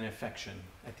intimacy and affection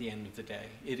at the end of the day.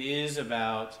 It is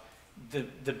about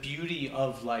the beauty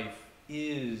of life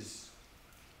is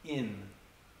in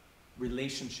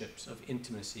relationships of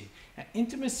intimacy. Now,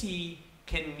 intimacy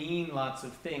can mean lots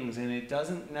of things, and it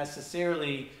doesn't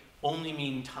necessarily only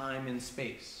mean time and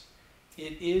space.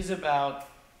 It is about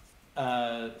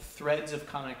threads of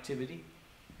connectivity,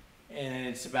 and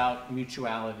it's about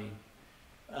mutuality.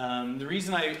 The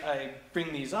reason I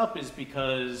bring these up is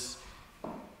because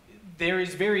there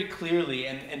is very clearly,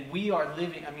 and we are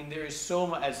living, I mean, there is so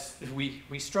much, as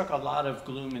we struck a lot of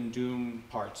gloom and doom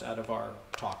parts out of our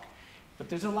talk, but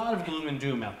there's a lot of gloom and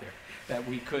doom out there that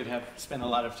we could have spent a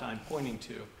lot of time pointing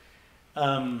to.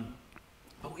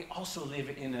 But we also live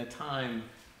in a time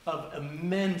of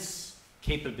immense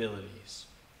capabilities.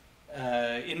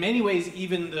 In many ways,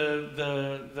 even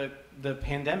the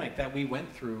pandemic that we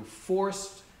went through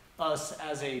forced us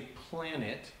as a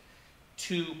planet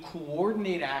to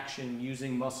coordinate action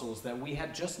using muscles that we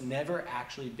had just never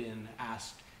actually been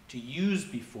asked to use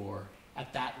before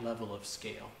at that level of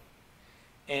scale.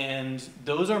 And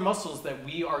those are muscles that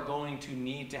we are going to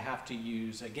need to have to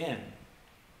use again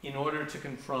in order to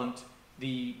confront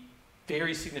the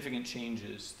very significant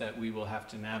changes that we will have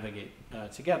to navigate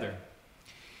together.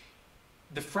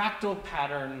 The fractal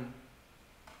pattern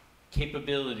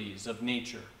capabilities of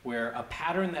nature, where a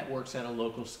pattern that works at a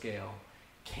local scale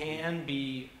can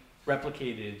be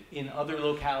replicated in other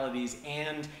localities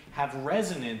and have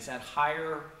resonance at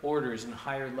higher orders and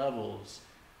higher levels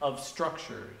of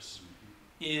structures,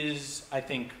 is, I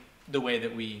think, the way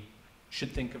that we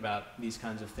should think about these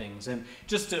kinds of things. And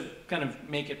just to kind of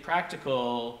make it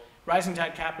practical, Rising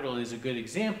Tide Capital is a good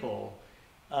example.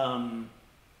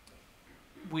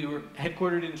 We were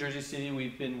headquartered in Jersey City.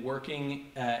 We've been working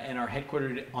and are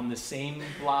headquartered on the same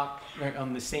block,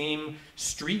 on the same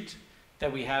street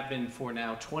that we have been for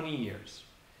now 20 years.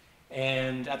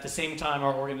 And at the same time,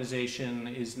 our organization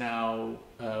is now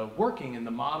working, and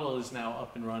the model is now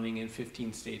up and running in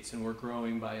 15 states, and we're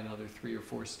growing by another 3 or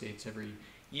 4 states every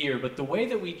year. But the way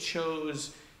that we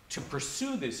chose to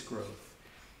pursue this growth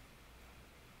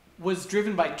was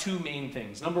driven by 2 main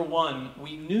things. Number one,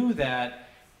 we knew that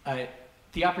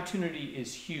the opportunity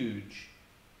is huge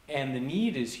and the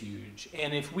need is huge.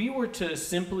 And if we were to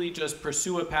simply just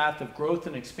pursue a path of growth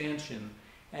and expansion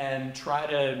and try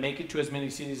to make it to as many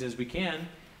cities as we can,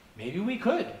 maybe we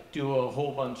could do a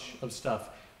whole bunch of stuff.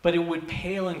 but it would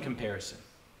pale in comparison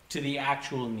to the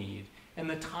actual need and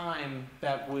the time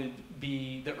that would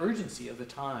be, the urgency of the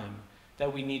time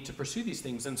that we need to pursue these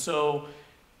things. And so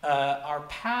our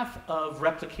path of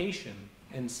replication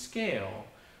and scale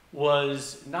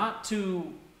was not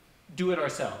to do it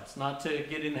ourselves, not to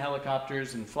get in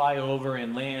helicopters and fly over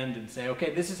and land and say,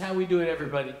 okay, this is how we do it,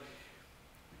 everybody.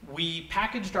 We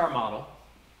packaged our model,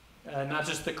 not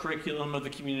just the curriculum of the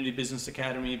Community Business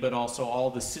Academy, but also all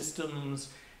the systems,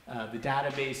 the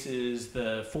databases,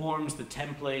 the forms, the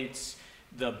templates,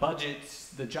 the budgets,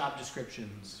 the job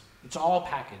descriptions. It's all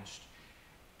packaged.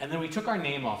 And then we took our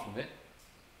name off of it,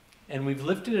 and we've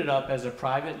lifted it up as a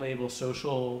private label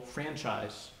social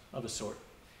franchise of a sort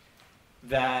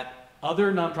that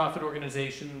other nonprofit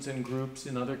organizations and groups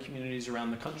in other communities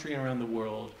around the country and around the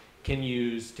world can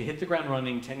use to hit the ground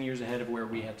running 10 years ahead of where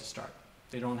we had to start.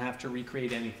 They don't have to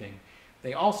recreate anything.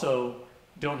 They also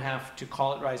don't have to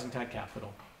call it Rising Tide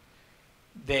Capital.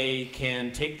 They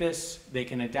can take this, they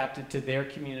can adapt it to their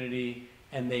community,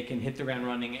 and they can hit the ground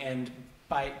running. And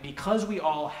because we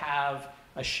all have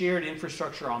a shared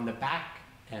infrastructure on the back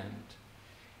end,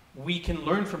 we can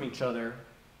learn from each other.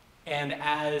 And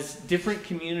as different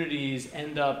communities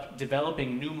end up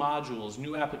developing new modules,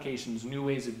 new applications, new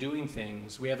ways of doing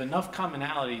things, we have enough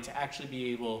commonality to actually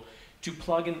be able to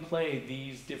plug and play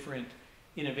these different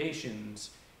innovations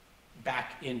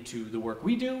back into the work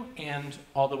we do and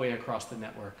all the way across the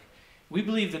network. We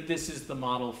believe that this is the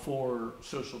model for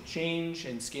social change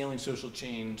and scaling social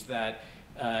change that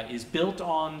is built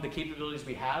on the capabilities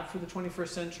we have for the 21st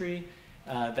century,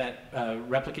 that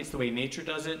replicates the way nature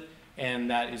does it,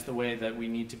 and that is the way that we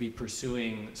need to be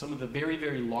pursuing some of the very,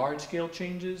 very large-scale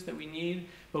changes that we need,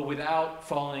 but without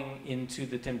falling into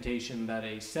the temptation that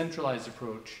a centralized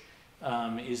approach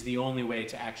is the only way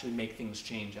to actually make things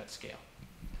change at scale.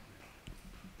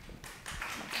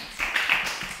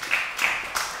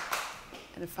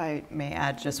 And if I may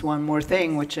add just one more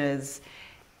thing, which is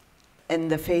in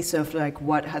the face of like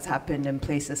what has happened in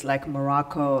places like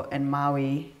Morocco and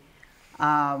Maui,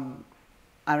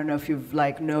 I don't know if you've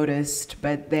noticed,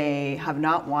 but they have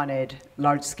not wanted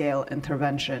large-scale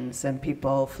interventions and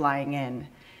people flying in,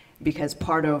 because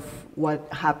part of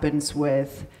what happens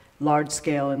with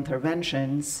large-scale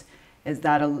interventions is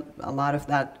that a lot of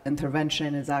that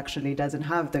intervention is actually doesn't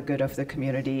have the good of the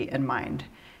community in mind.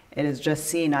 It is just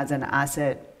seen as an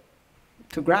asset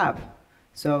to grab.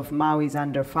 So if Maui's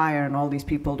under fire and all these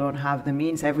people don't have the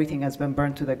means, everything has been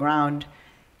burned to the ground,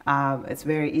 it's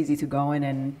very easy to go in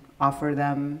and offer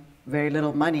them very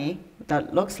little money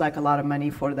that looks like a lot of money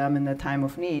for them in the time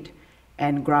of need,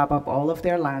 and grab up all of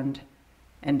their land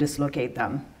and dislocate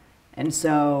them. And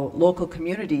so local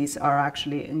communities are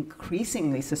actually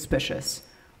increasingly suspicious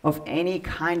of any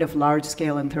kind of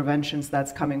large-scale interventions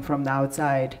that's coming from the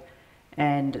outside,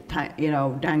 and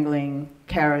dangling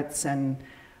carrots.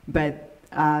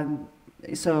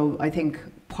 So I think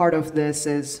part of this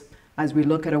is, as we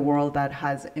look at a world that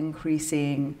has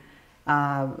increasing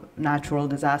natural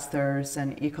disasters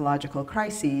and ecological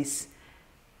crises,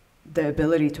 the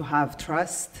ability to have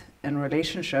trust and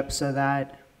relationships so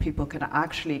that people can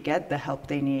actually get the help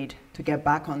they need to get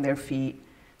back on their feet,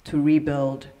 to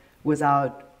rebuild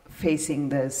without facing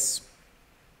this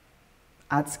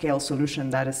at-scale solution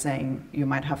that is saying you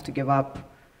might have to give up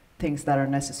things that are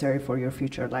necessary for your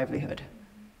future livelihood.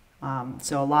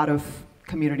 So a lot of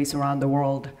communities around the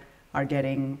world are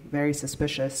getting very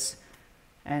suspicious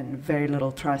and very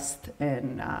little trust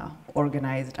in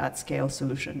organized at-scale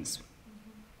solutions.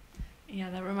 Yeah,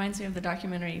 that reminds me of the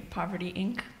documentary Poverty,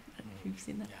 Inc. If you've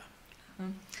seen that.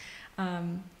 Yeah.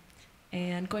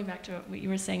 And going back to what you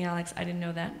were saying, Alex, I didn't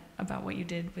know that about what you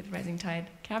did with Rising Tide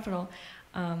Capital.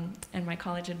 And my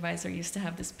college advisor used to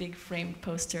have this big framed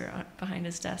poster behind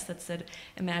his desk that said,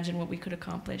 "Imagine what we could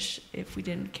accomplish if we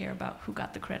didn't care about who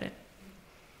got the credit."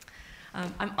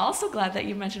 I'm also glad that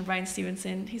you mentioned Bryan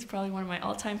Stevenson. He's probably one of my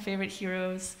all-time favorite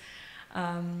heroes.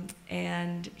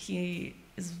 And he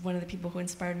is one of the people who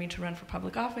inspired me to run for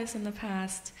public office in the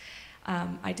past.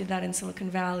 I did that in Silicon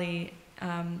Valley,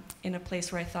 in a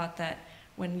place where I thought that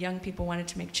when young people wanted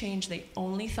to make change, they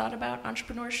only thought about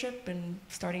entrepreneurship and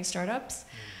starting startups.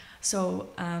 So,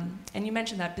 and you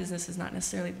mentioned that business is not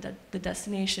necessarily the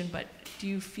destination, but do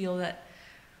you feel that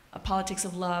a politics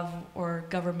of love or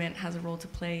government has a role to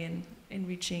play in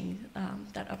reaching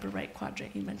that upper right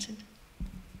quadrant you mentioned?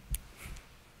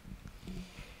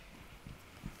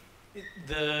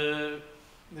 There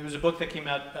was a book that came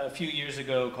out a few years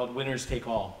ago called Winners Take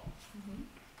All.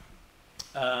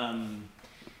 Mm-hmm.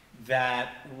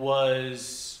 That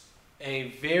was a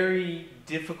very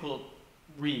difficult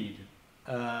read,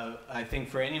 I think,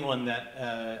 for anyone that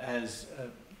has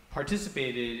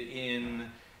participated in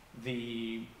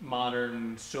the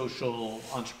modern social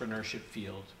entrepreneurship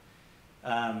field.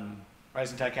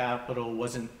 Rising Tide Capital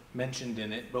wasn't mentioned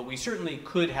in it, but we certainly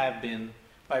could have been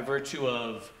by virtue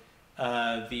of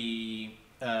the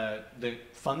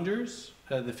funders,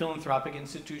 the philanthropic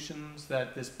institutions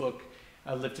that this book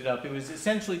lifted up. It was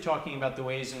essentially talking about the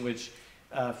ways in which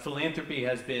philanthropy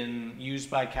has been used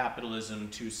by capitalism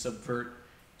to subvert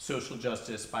social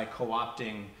justice by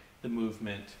co-opting the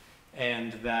movement,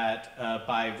 and that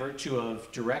by virtue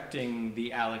of directing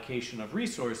the allocation of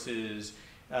resources,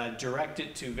 direct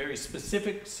it to very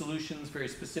specific solutions, very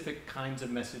specific kinds of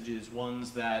messages,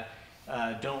 ones that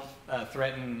don't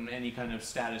threaten any kind of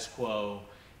status quo,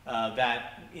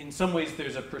 that in some ways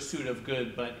there's a pursuit of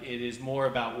good, but it is more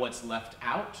about what's left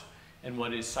out and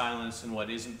what is silenced and what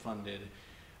isn't funded.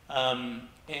 That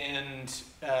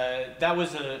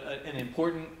was an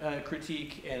important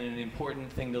critique and an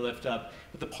important thing to lift up.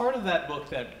 But the part of that book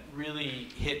that really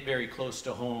hit very close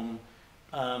to home,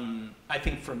 I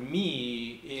think for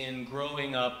me, in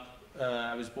growing up,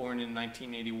 I was born in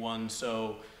 1981,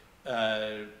 so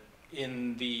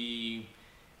in the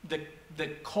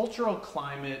cultural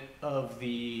climate of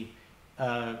the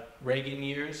Reagan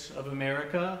years of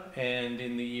America and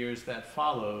in the years that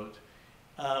followed,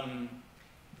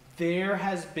 there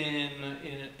has been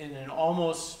in an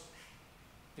almost,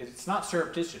 it's not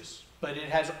surreptitious, but it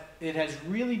has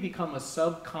really become a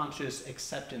subconscious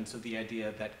acceptance of the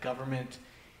idea that government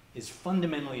is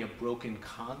fundamentally a broken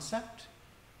concept,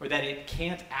 or that it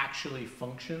can't actually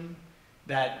function,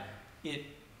 that it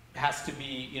has to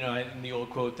be, you know, in the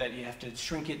old quote, that you have to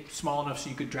shrink it small enough so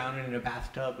you could drown it in a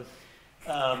bathtub.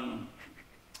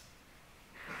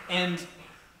 And,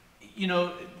 you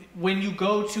know, when you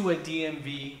go to a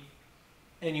DMV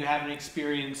and you have an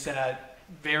experience at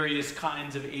various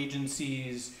kinds of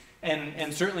agencies,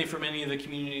 and certainly for many of the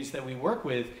communities that we work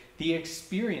with, the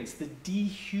experience, the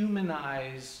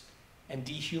dehumanizing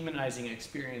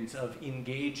experience of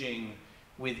engaging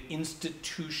with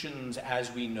institutions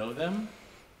as we know them,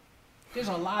 there's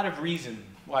a lot of reason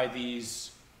why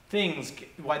these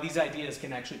ideas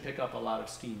can actually pick up a lot of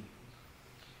steam.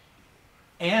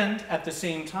 And at the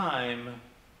same time,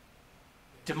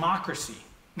 democracy.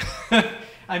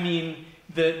 I mean,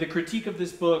 the critique of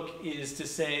this book is to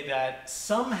say that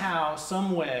somehow,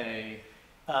 some way,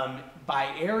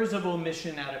 by errors of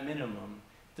omission at a minimum,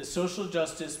 the social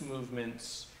justice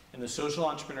movements and the social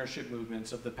entrepreneurship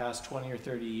movements of the past 20 or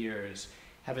 30 years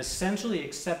have essentially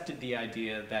accepted the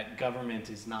idea that government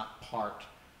is not part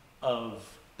of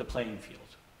the playing field.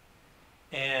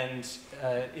 And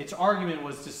its argument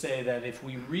was to say that if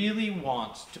we really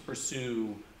want to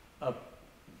pursue a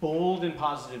bold and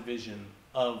positive vision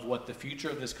of what the future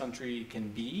of this country can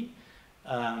be,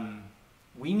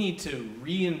 we need to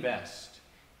reinvest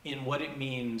in what it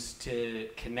means to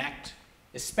connect,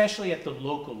 especially at the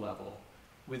local level,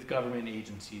 with government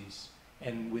agencies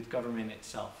and with government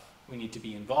itself. We need to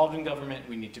be involved in government.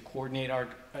 We need to coordinate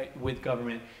with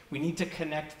government. We need to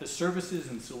connect the services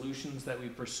and solutions that we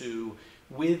pursue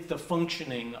with the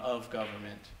functioning of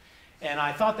government. And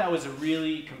I thought that was a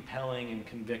really compelling and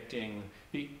convicting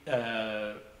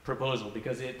proposal,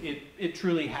 because it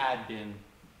truly had been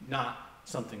not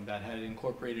something that had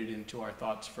incorporated into our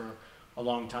thoughts for a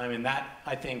long time. And that,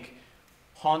 I think,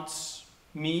 haunts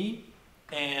me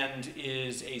and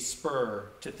is a spur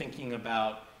to thinking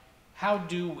about how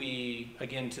do we,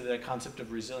 again, to the concept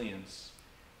of resilience,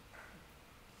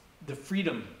 the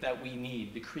freedom that we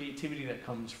need, the creativity that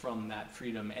comes from that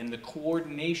freedom, and the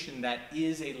coordination that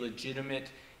is a legitimate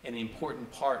and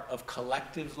important part of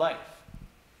collective life,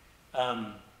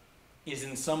 is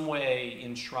in some way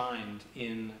enshrined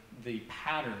in the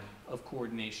pattern of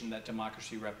coordination that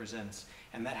democracy represents.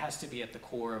 And that has to be at the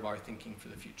core of our thinking for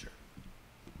the future.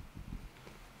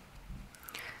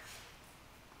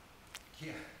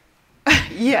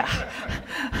 Yeah.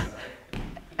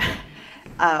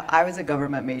 I was a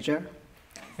government major.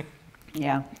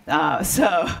 Yeah.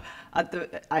 So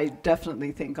I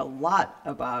definitely think a lot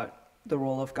about the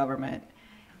role of government,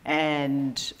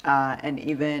 and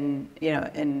even, you know,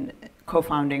 in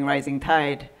co-founding Rising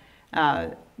Tide,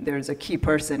 there's a key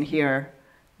person here,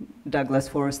 Douglas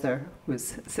Forrester,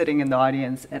 who's sitting in the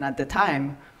audience, and at the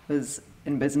time was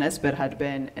in business but had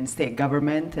been in state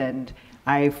government, and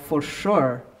I for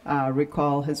sure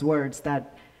recall his words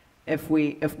that if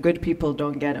good people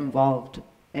don't get involved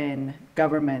in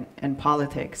government and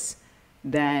politics,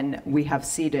 then we have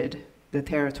ceded the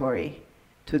territory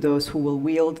to those who will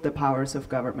wield the powers of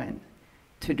government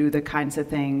to do the kinds of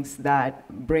things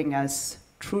that bring us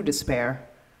true despair.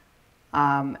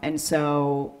 And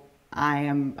so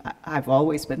I've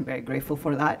always been very grateful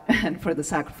for that and for the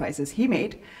sacrifices he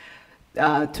made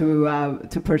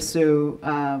to pursue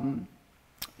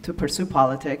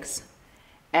politics,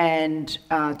 and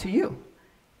to you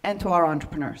and to our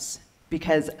entrepreneurs.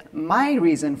 Because my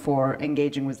reason for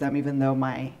engaging with them, even though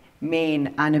my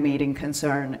main animating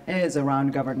concern is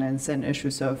around governance and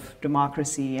issues of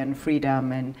democracy and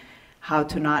freedom and how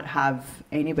to not have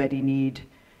anybody need,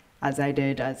 as I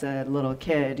did as a little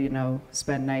kid,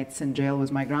 spend nights in jail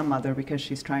with my grandmother because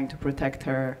she's trying to protect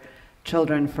her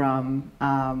children from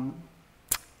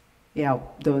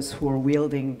those who are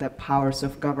wielding the powers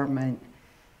of government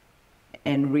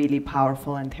in really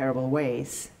powerful and terrible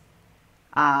ways.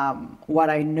 What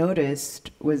I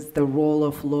noticed was the role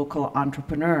of local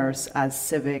entrepreneurs as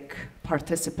civic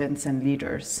participants and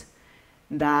leaders,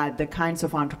 that the kinds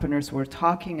of entrepreneurs we're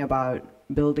talking about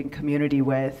building community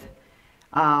with,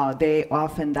 they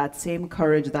often, that same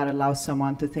courage that allows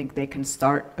someone to think they can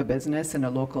start a business in a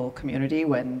local community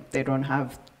when they don't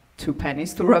have 2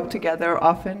 pennies to rub together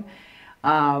often,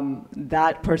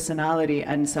 that personality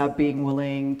ends up being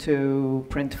willing to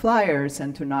print flyers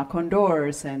and to knock on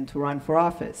doors and to run for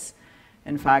office.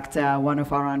 In fact, one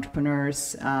of our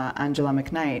entrepreneurs, Angela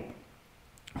McKnight,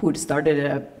 who started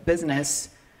a business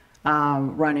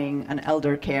running an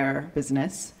elder care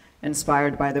business,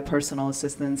 inspired by the personal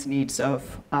assistance needs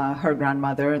of her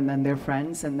grandmother and then their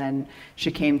friends, and then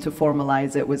she came to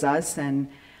formalize it with us, and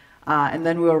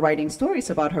then we were writing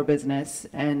stories about her business,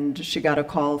 and she got a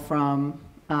call from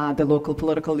the local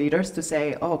political leaders to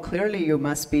say, oh, clearly you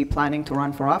must be planning to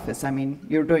run for office. I mean,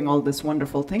 you're doing all these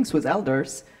wonderful things with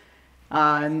elders.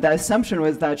 And the assumption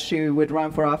was that she would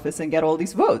run for office and get all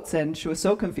these votes, and she was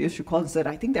so confused. She called and said,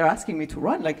 I think they're asking me to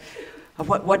run. Like,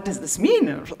 what does this mean?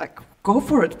 And I was like, go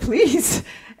for it, please.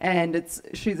 And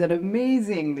she's an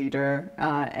amazing leader,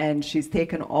 and she's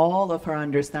taken all of her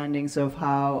understandings of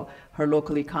how her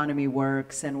local economy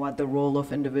works and what the role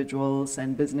of individuals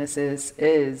and businesses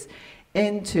is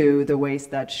into the ways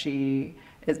that she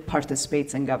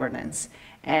participates in governance.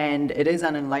 And it is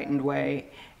an enlightened way,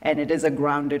 and it is a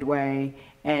grounded way,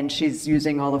 and she's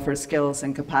using all of her skills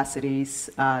and capacities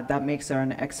that makes her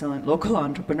an excellent local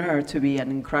entrepreneur to be an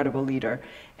incredible leader.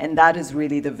 And that is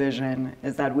really the vision,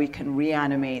 is that we can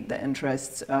reanimate the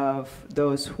interests of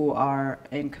those who are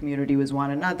in community with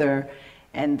one another.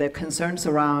 And the concerns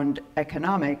around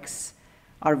economics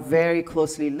are very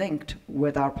closely linked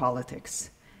with our politics.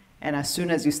 And as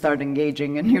soon as you start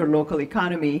engaging in your local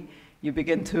economy, you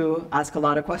begin to ask a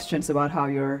lot of questions about how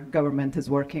your government is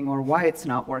working or why it's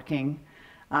not working,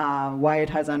 why it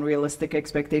has unrealistic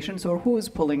expectations, or who's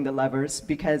pulling the levers,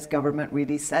 because government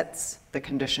really sets the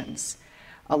conditions.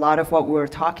 A lot of what we're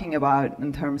talking about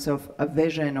in terms of a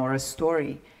vision or a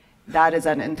story, that is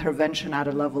an intervention at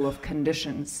a level of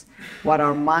conditions. What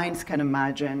our minds can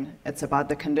imagine, it's about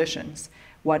the conditions.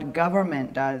 What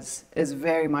government does is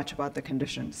very much about the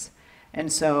conditions.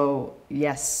 And so,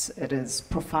 yes, it is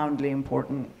profoundly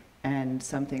important and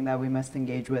something that we must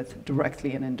engage with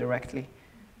directly and indirectly.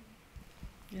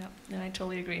 Yeah, and I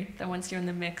totally agree that once you're in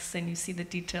the mix and you see the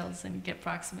details and you get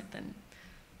proximate, then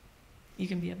you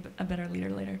can be a better leader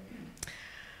later.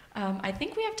 I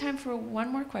think we have time for one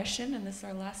more question, and this is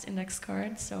our last index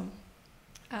card. So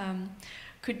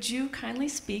could you kindly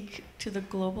speak to the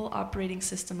global operating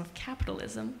system of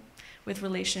capitalism with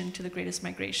relation to the greatest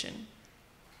migration?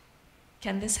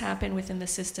 Can this happen within the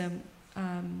system?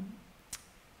 I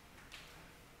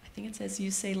think it says,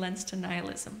 you say, lends to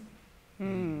nihilism.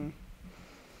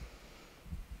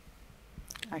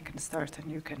 I can start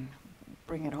and you can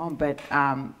bring it on, but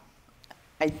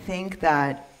I think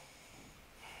that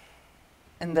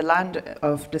in the land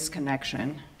of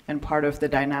disconnection, and part of the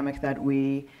dynamic that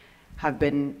we have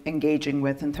been engaging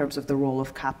with in terms of the role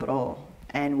of capital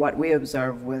and what we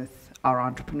observe with our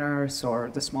entrepreneurs or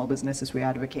the small businesses we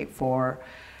advocate for,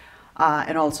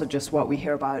 and also just what we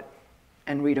hear about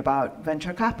and read about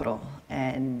venture capital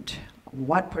and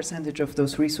what percentage of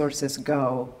those resources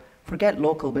go, forget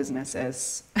local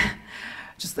businesses,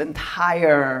 just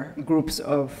entire groups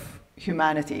of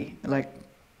humanity, like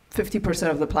 50%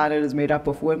 of the planet is made up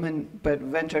of women, but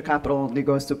venture capital only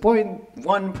goes to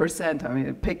 0.1%. I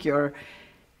mean, pick your,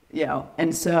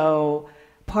 and so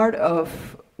part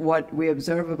of what we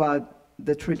observe about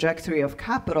the trajectory of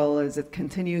capital is it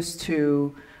continues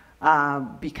to,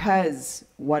 because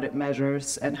what it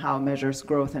measures and how it measures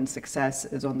growth and success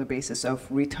is on the basis of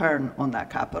return on that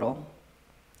capital.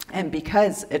 And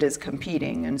because it is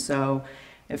competing, and so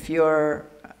if you're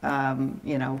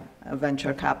a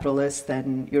venture capitalist,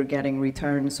 then you're getting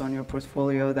returns on your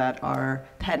portfolio that are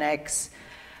 10x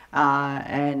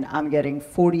and I'm getting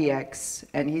 40x,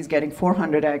 and he's getting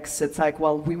 400x, it's like,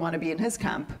 well, we want to be in his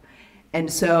camp.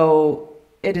 And so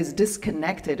it is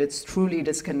disconnected, it's truly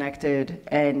disconnected,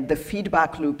 and the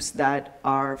feedback loops that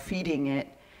are feeding it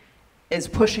is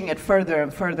pushing it further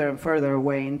and further and further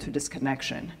away into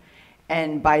disconnection.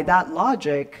 And by that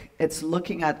logic, it's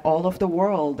looking at all of the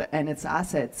world and its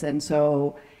assets. And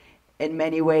so in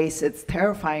many ways, it's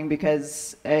terrifying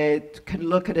because it can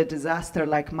look at a disaster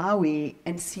like Maui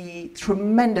and see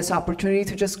tremendous opportunity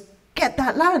to just get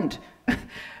that land.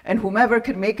 And whomever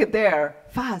can make it there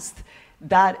fast.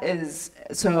 That is,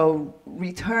 so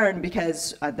return,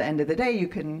 because at the end of the day, you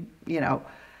can,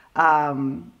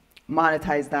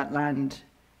 monetize that land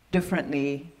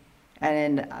differently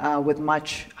and with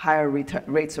much higher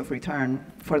rates of return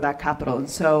for that capital. And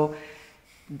so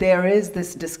there is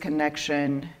this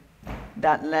disconnection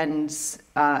that lends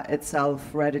itself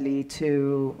readily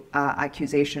to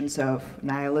accusations of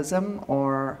nihilism,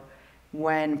 or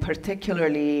when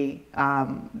particularly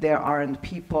there aren't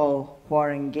people who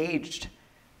are engaged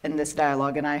in this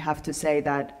dialogue. And I have to say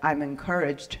that I'm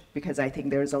encouraged, because I think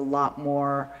there's a lot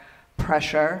more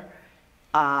pressure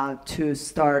to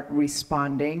start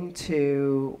responding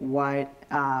to what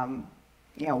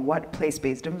what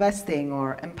place-based investing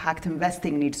or impact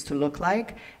investing needs to look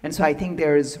like. And so I think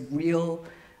there is real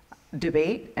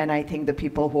debate, and I think the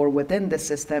people who are within the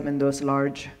system in those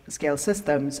large-scale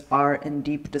systems are in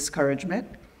deep discouragement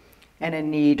and in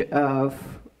need of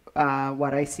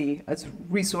what I see as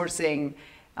resourcing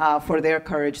for their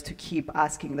courage to keep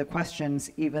asking the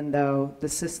questions, even though the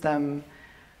system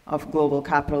of global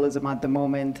capitalism at the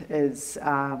moment is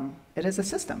it is a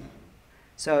system.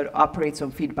 So it operates on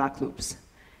feedback loops.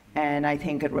 And I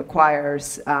think it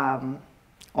requires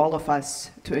all of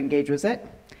us to engage with it,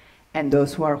 and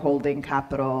those who are holding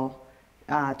capital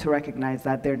to recognize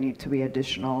that there need to be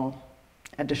additional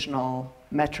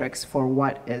metrics for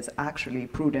what is actually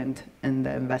prudent in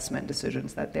the investment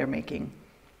decisions that they're making.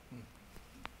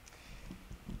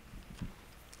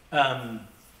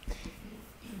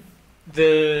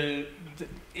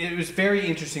 It was very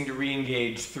interesting to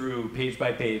re-engage through page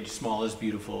by page, Small is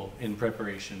Beautiful, in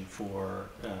preparation for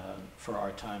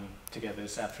our time together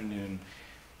this afternoon.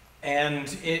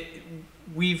 And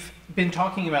we've been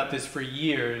talking about this for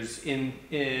years in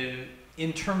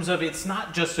terms of, it's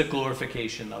not just a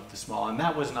glorification of the small, and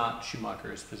that was not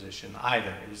Schumacher's position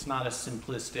either. It's not a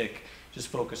simplistic, just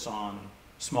focus on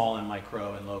small and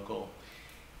micro and local.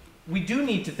 We do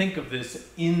need to think of this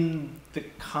in the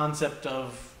concept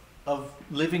of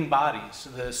living bodies,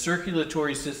 the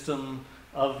circulatory system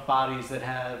of bodies that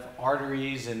have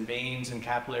arteries and veins and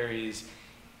capillaries.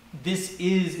 This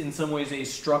is in some ways a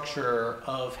structure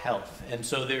of health. And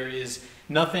so there is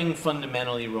nothing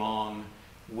fundamentally wrong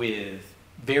with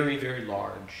very, very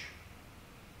large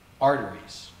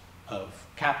arteries of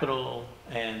capital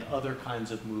and other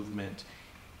kinds of movement.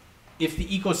 If the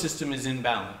ecosystem is in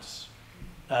balance,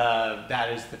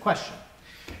 that is the question.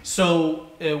 So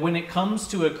when it comes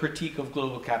to a critique of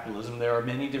global capitalism, there are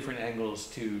many different angles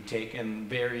to take and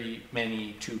very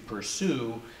many to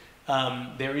pursue.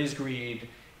 There is greed,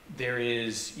 there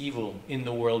is evil in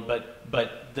the world,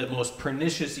 but the most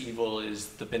pernicious evil is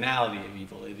the banality of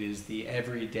evil. It is the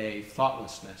everyday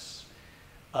thoughtlessness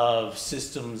of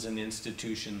systems and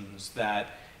institutions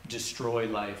that destroy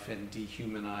life and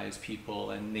dehumanize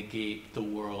people and negate the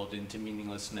world into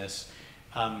meaninglessness.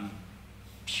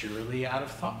 Purely out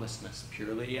of thoughtlessness,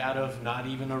 purely out of not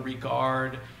even a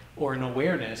regard or an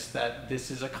awareness that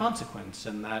this is a consequence,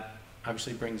 and that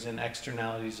obviously brings in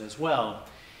externalities as well.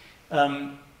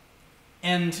 And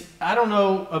I don't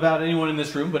know about anyone in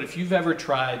this room, but if you've ever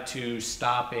tried to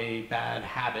stop a bad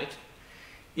habit,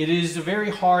 it is a very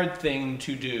hard thing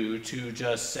to do to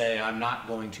just say, I'm not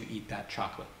going to eat that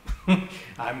chocolate.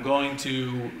 I'm going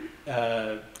to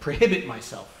prohibit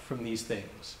myself from these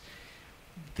things.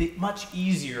 The much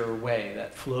easier way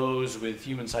that flows with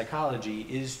human psychology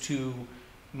is to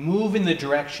move in the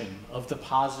direction of the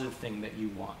positive thing that you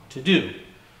want to do.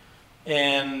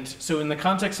 And so in the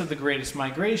context of the greatest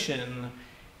migration,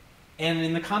 and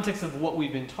in the context of what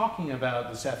we've been talking about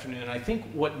this afternoon, I think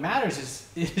what matters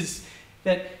is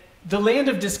that the land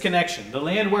of disconnection, the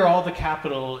land where all the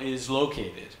capital is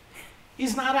located,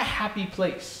 is not a happy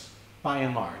place by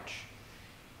and large.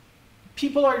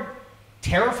 People are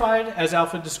terrified, as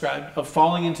Alfa described, of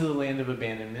falling into the land of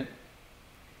abandonment.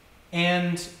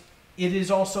 And it is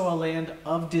also a land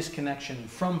of disconnection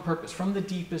from purpose, from the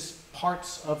deepest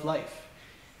parts of life.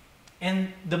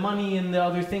 And the money and the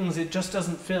other things, it just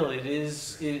doesn't fill.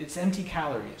 It's empty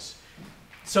calories.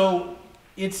 So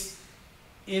it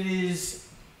is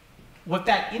what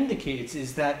that indicates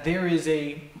is that there is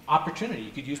a opportunity.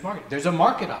 You could use market. There's a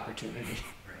market opportunity.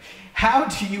 How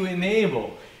do you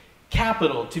enable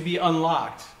capital to be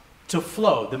unlocked, to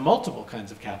flow, the multiple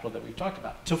kinds of capital that we've talked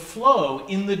about, to flow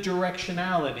in the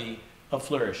directionality of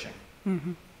flourishing?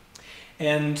 Mm-hmm.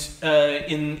 And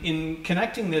in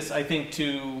connecting this, I think,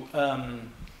 to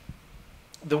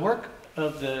the work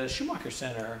of the Schumacher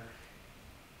Center,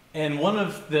 and one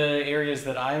of the areas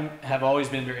that I have always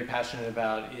been very passionate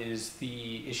about is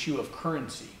the issue of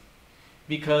currency.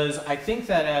 Because I think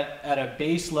that at a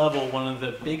base level, one of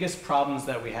the biggest problems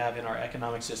that we have in our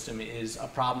economic system is a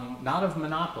problem not of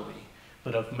monopoly,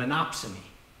 but of monopsony,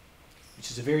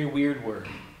 which is a very weird word.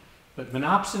 But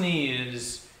monopsony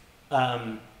is,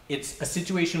 it's a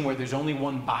situation where there's only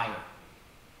one buyer.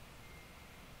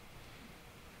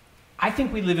 I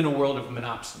think we live in a world of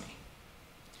monopsony,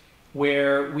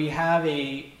 where we have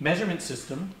a measurement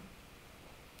system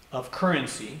of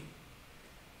currency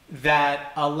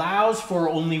that allows for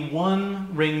only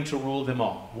one ring to rule them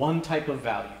all, one type of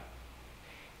value.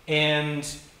 And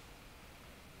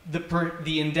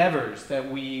the endeavors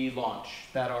that we launch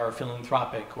that are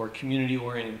philanthropic or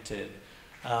community-oriented,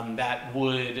 that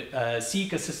would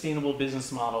seek a sustainable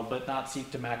business model but not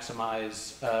seek to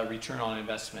maximize return on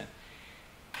investment.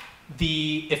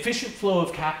 The efficient flow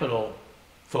of capital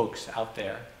folks out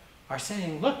there are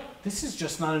saying, look, this is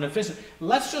just not an efficient,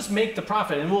 let's just make the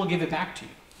profit and we'll give it back to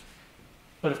you.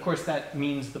 But of course that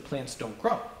means the plants don't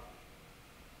grow.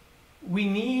 We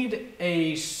need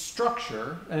a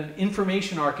structure, an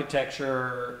information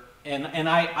architecture, and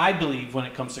I believe when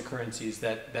it comes to currencies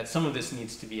that some of this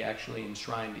needs to be actually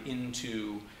enshrined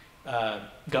into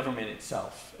government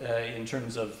itself. In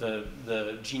terms of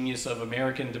the genius of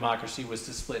American democracy was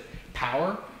to split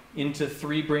power into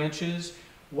 3 branches.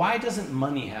 Why doesn't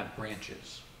money have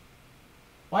branches?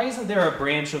 Why isn't there a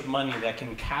branch of money that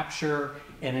can capture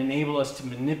and enable us to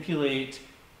manipulate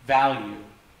value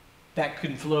that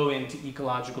can flow into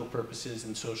ecological purposes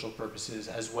and social purposes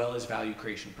as well as value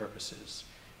creation purposes?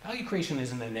 Value creation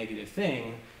isn't a negative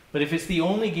thing, but if it's the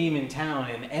only game in town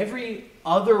and every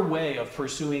other way of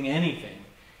pursuing anything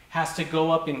has to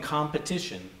go up in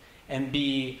competition and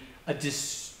be a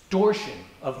distortion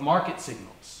of market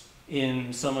signals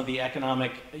in some of the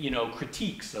economic,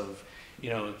 critiques of,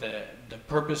 the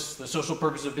purpose, the social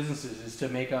purpose of businesses is to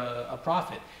make a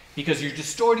profit, because you're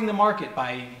distorting the market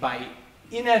by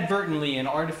inadvertently and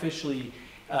artificially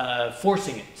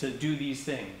forcing it to do these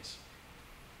things.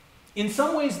 In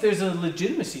some ways, there's a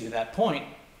legitimacy to that point,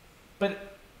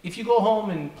 but if you go home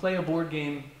and play a board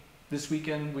game this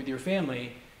weekend with your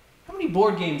family, how many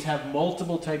board games have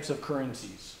multiple types of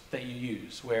currencies that you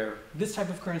use, where this type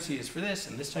of currency is for this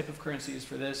and this type of currency is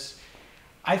for this?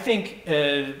 I think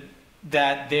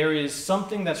that there is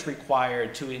something that's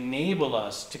required to enable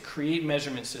us to create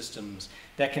measurement systems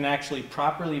that can actually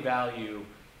properly value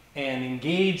and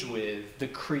engage with the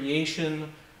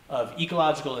creation of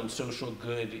ecological and social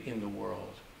good in the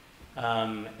world.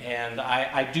 And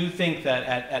I do think that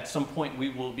at some point we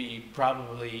will be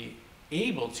probably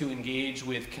able to engage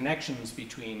with connections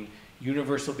between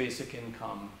universal basic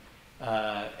income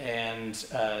and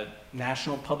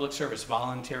national public service,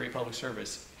 voluntary public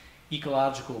service,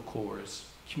 ecological cores,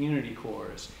 community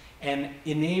cores, and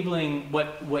enabling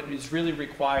what is really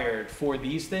required for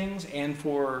these things and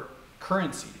for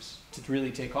currencies to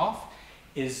really take off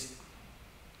is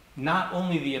not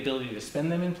only the ability to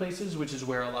spend them in places, which is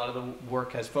where a lot of the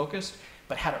work has focused,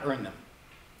 but how to earn them.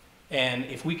 And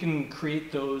if we can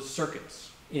create those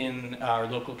circuits in our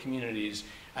local communities,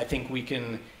 I think we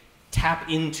can tap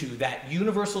into that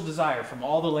universal desire from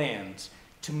all the lands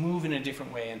to move in a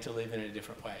different way and to live in a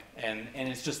different way. And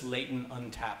it's just latent,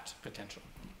 untapped potential.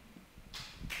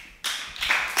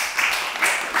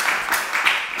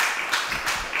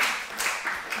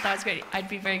 That was great. I'd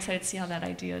be very excited to see how that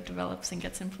idea develops and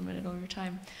gets implemented over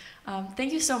time.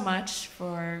 Thank you so much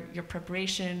for your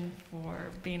preparation, for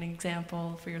being an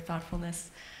example, for your thoughtfulness.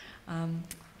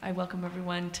 I welcome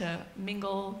everyone to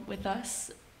mingle with us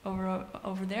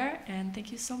over there, and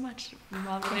thank you so much. We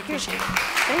all really appreciate it.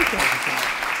 Thank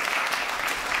you.